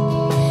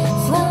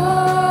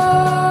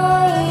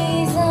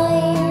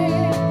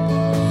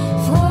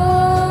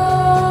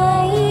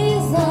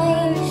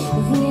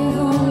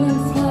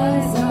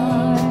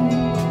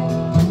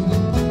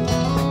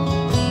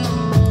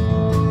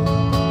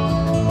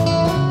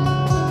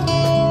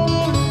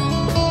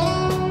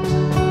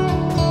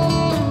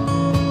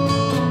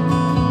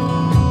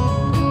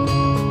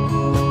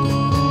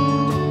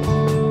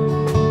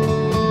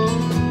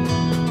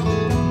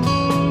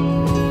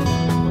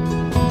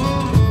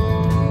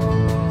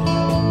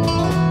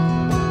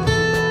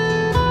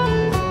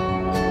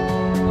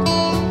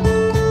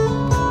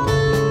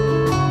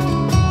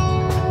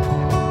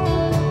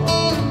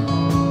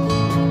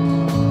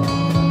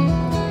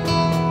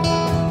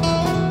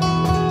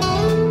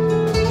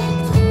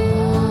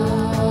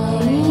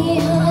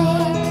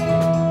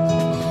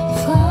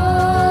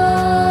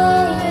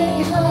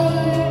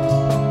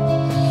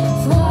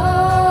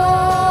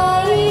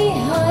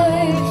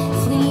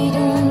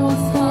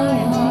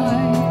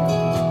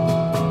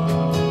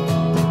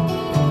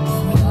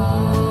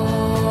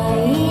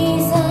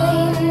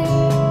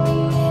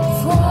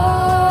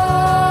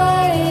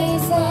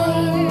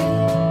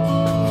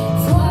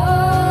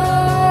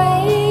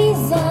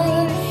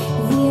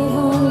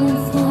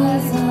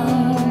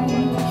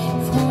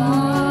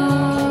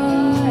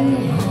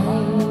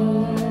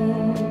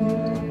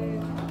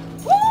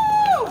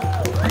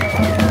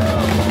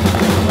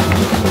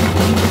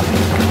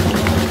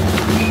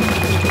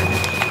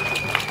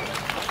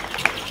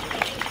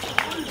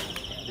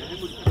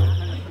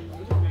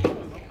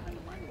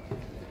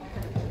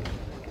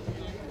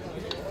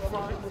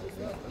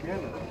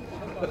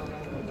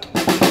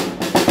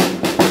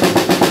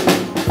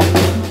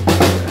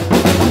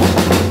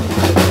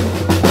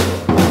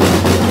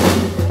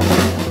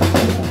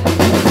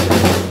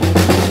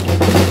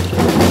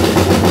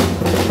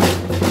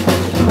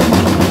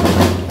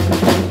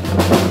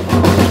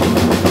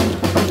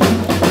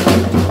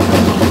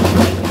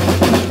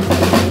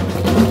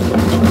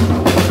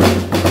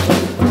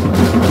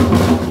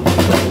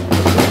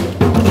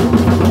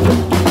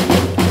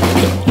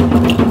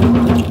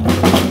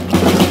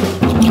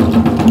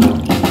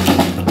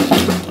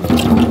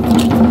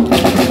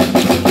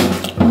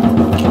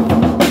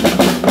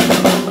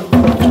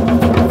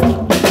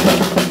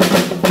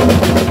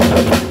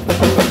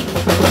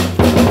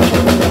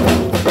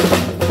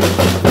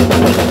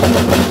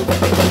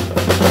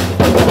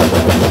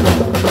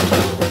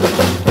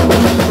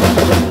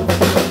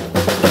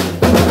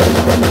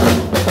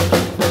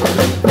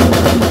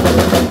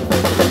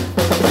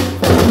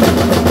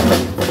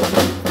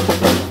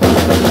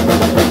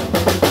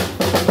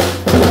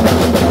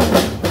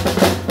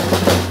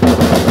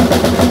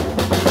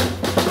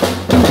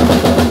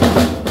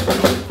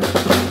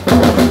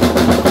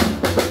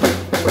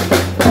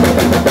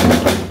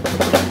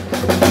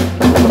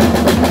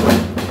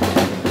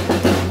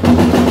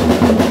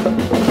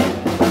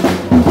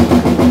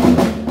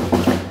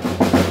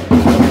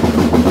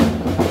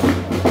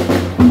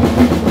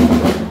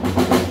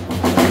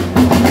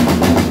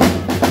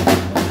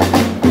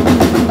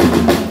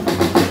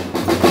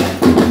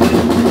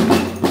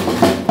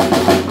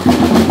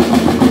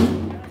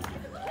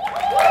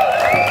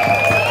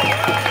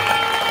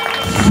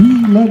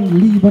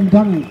 Vielen lieben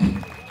Dank.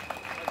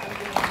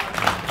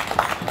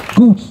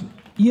 Gut,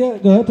 ihr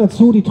gehört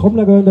dazu, die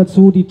Trommler gehören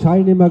dazu, die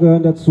Teilnehmer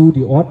gehören dazu,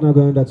 die Ordner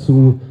gehören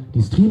dazu,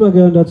 die Streamer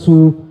gehören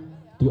dazu,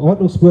 die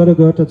Ordnungsbehörde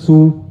gehört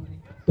dazu,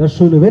 das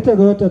schöne Wetter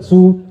gehört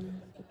dazu.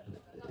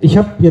 Ich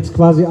habe jetzt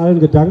quasi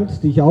allen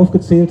gedankt, die ich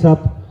aufgezählt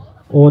habe,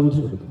 und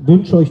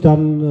wünsche euch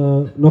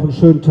dann noch einen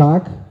schönen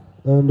Tag,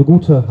 eine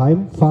gute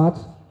Heimfahrt.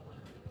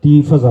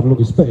 Die Versammlung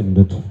ist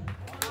beendet.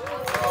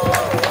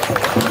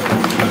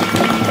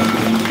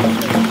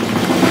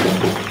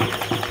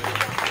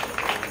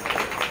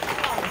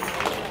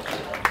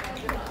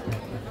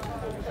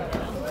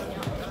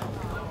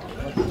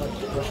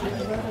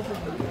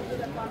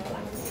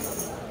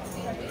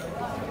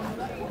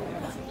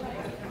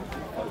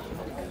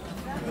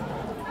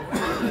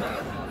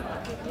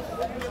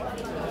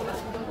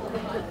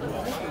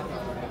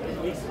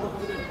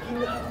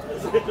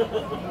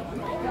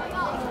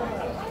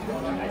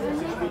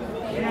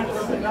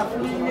 Nach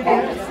Linie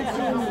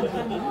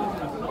der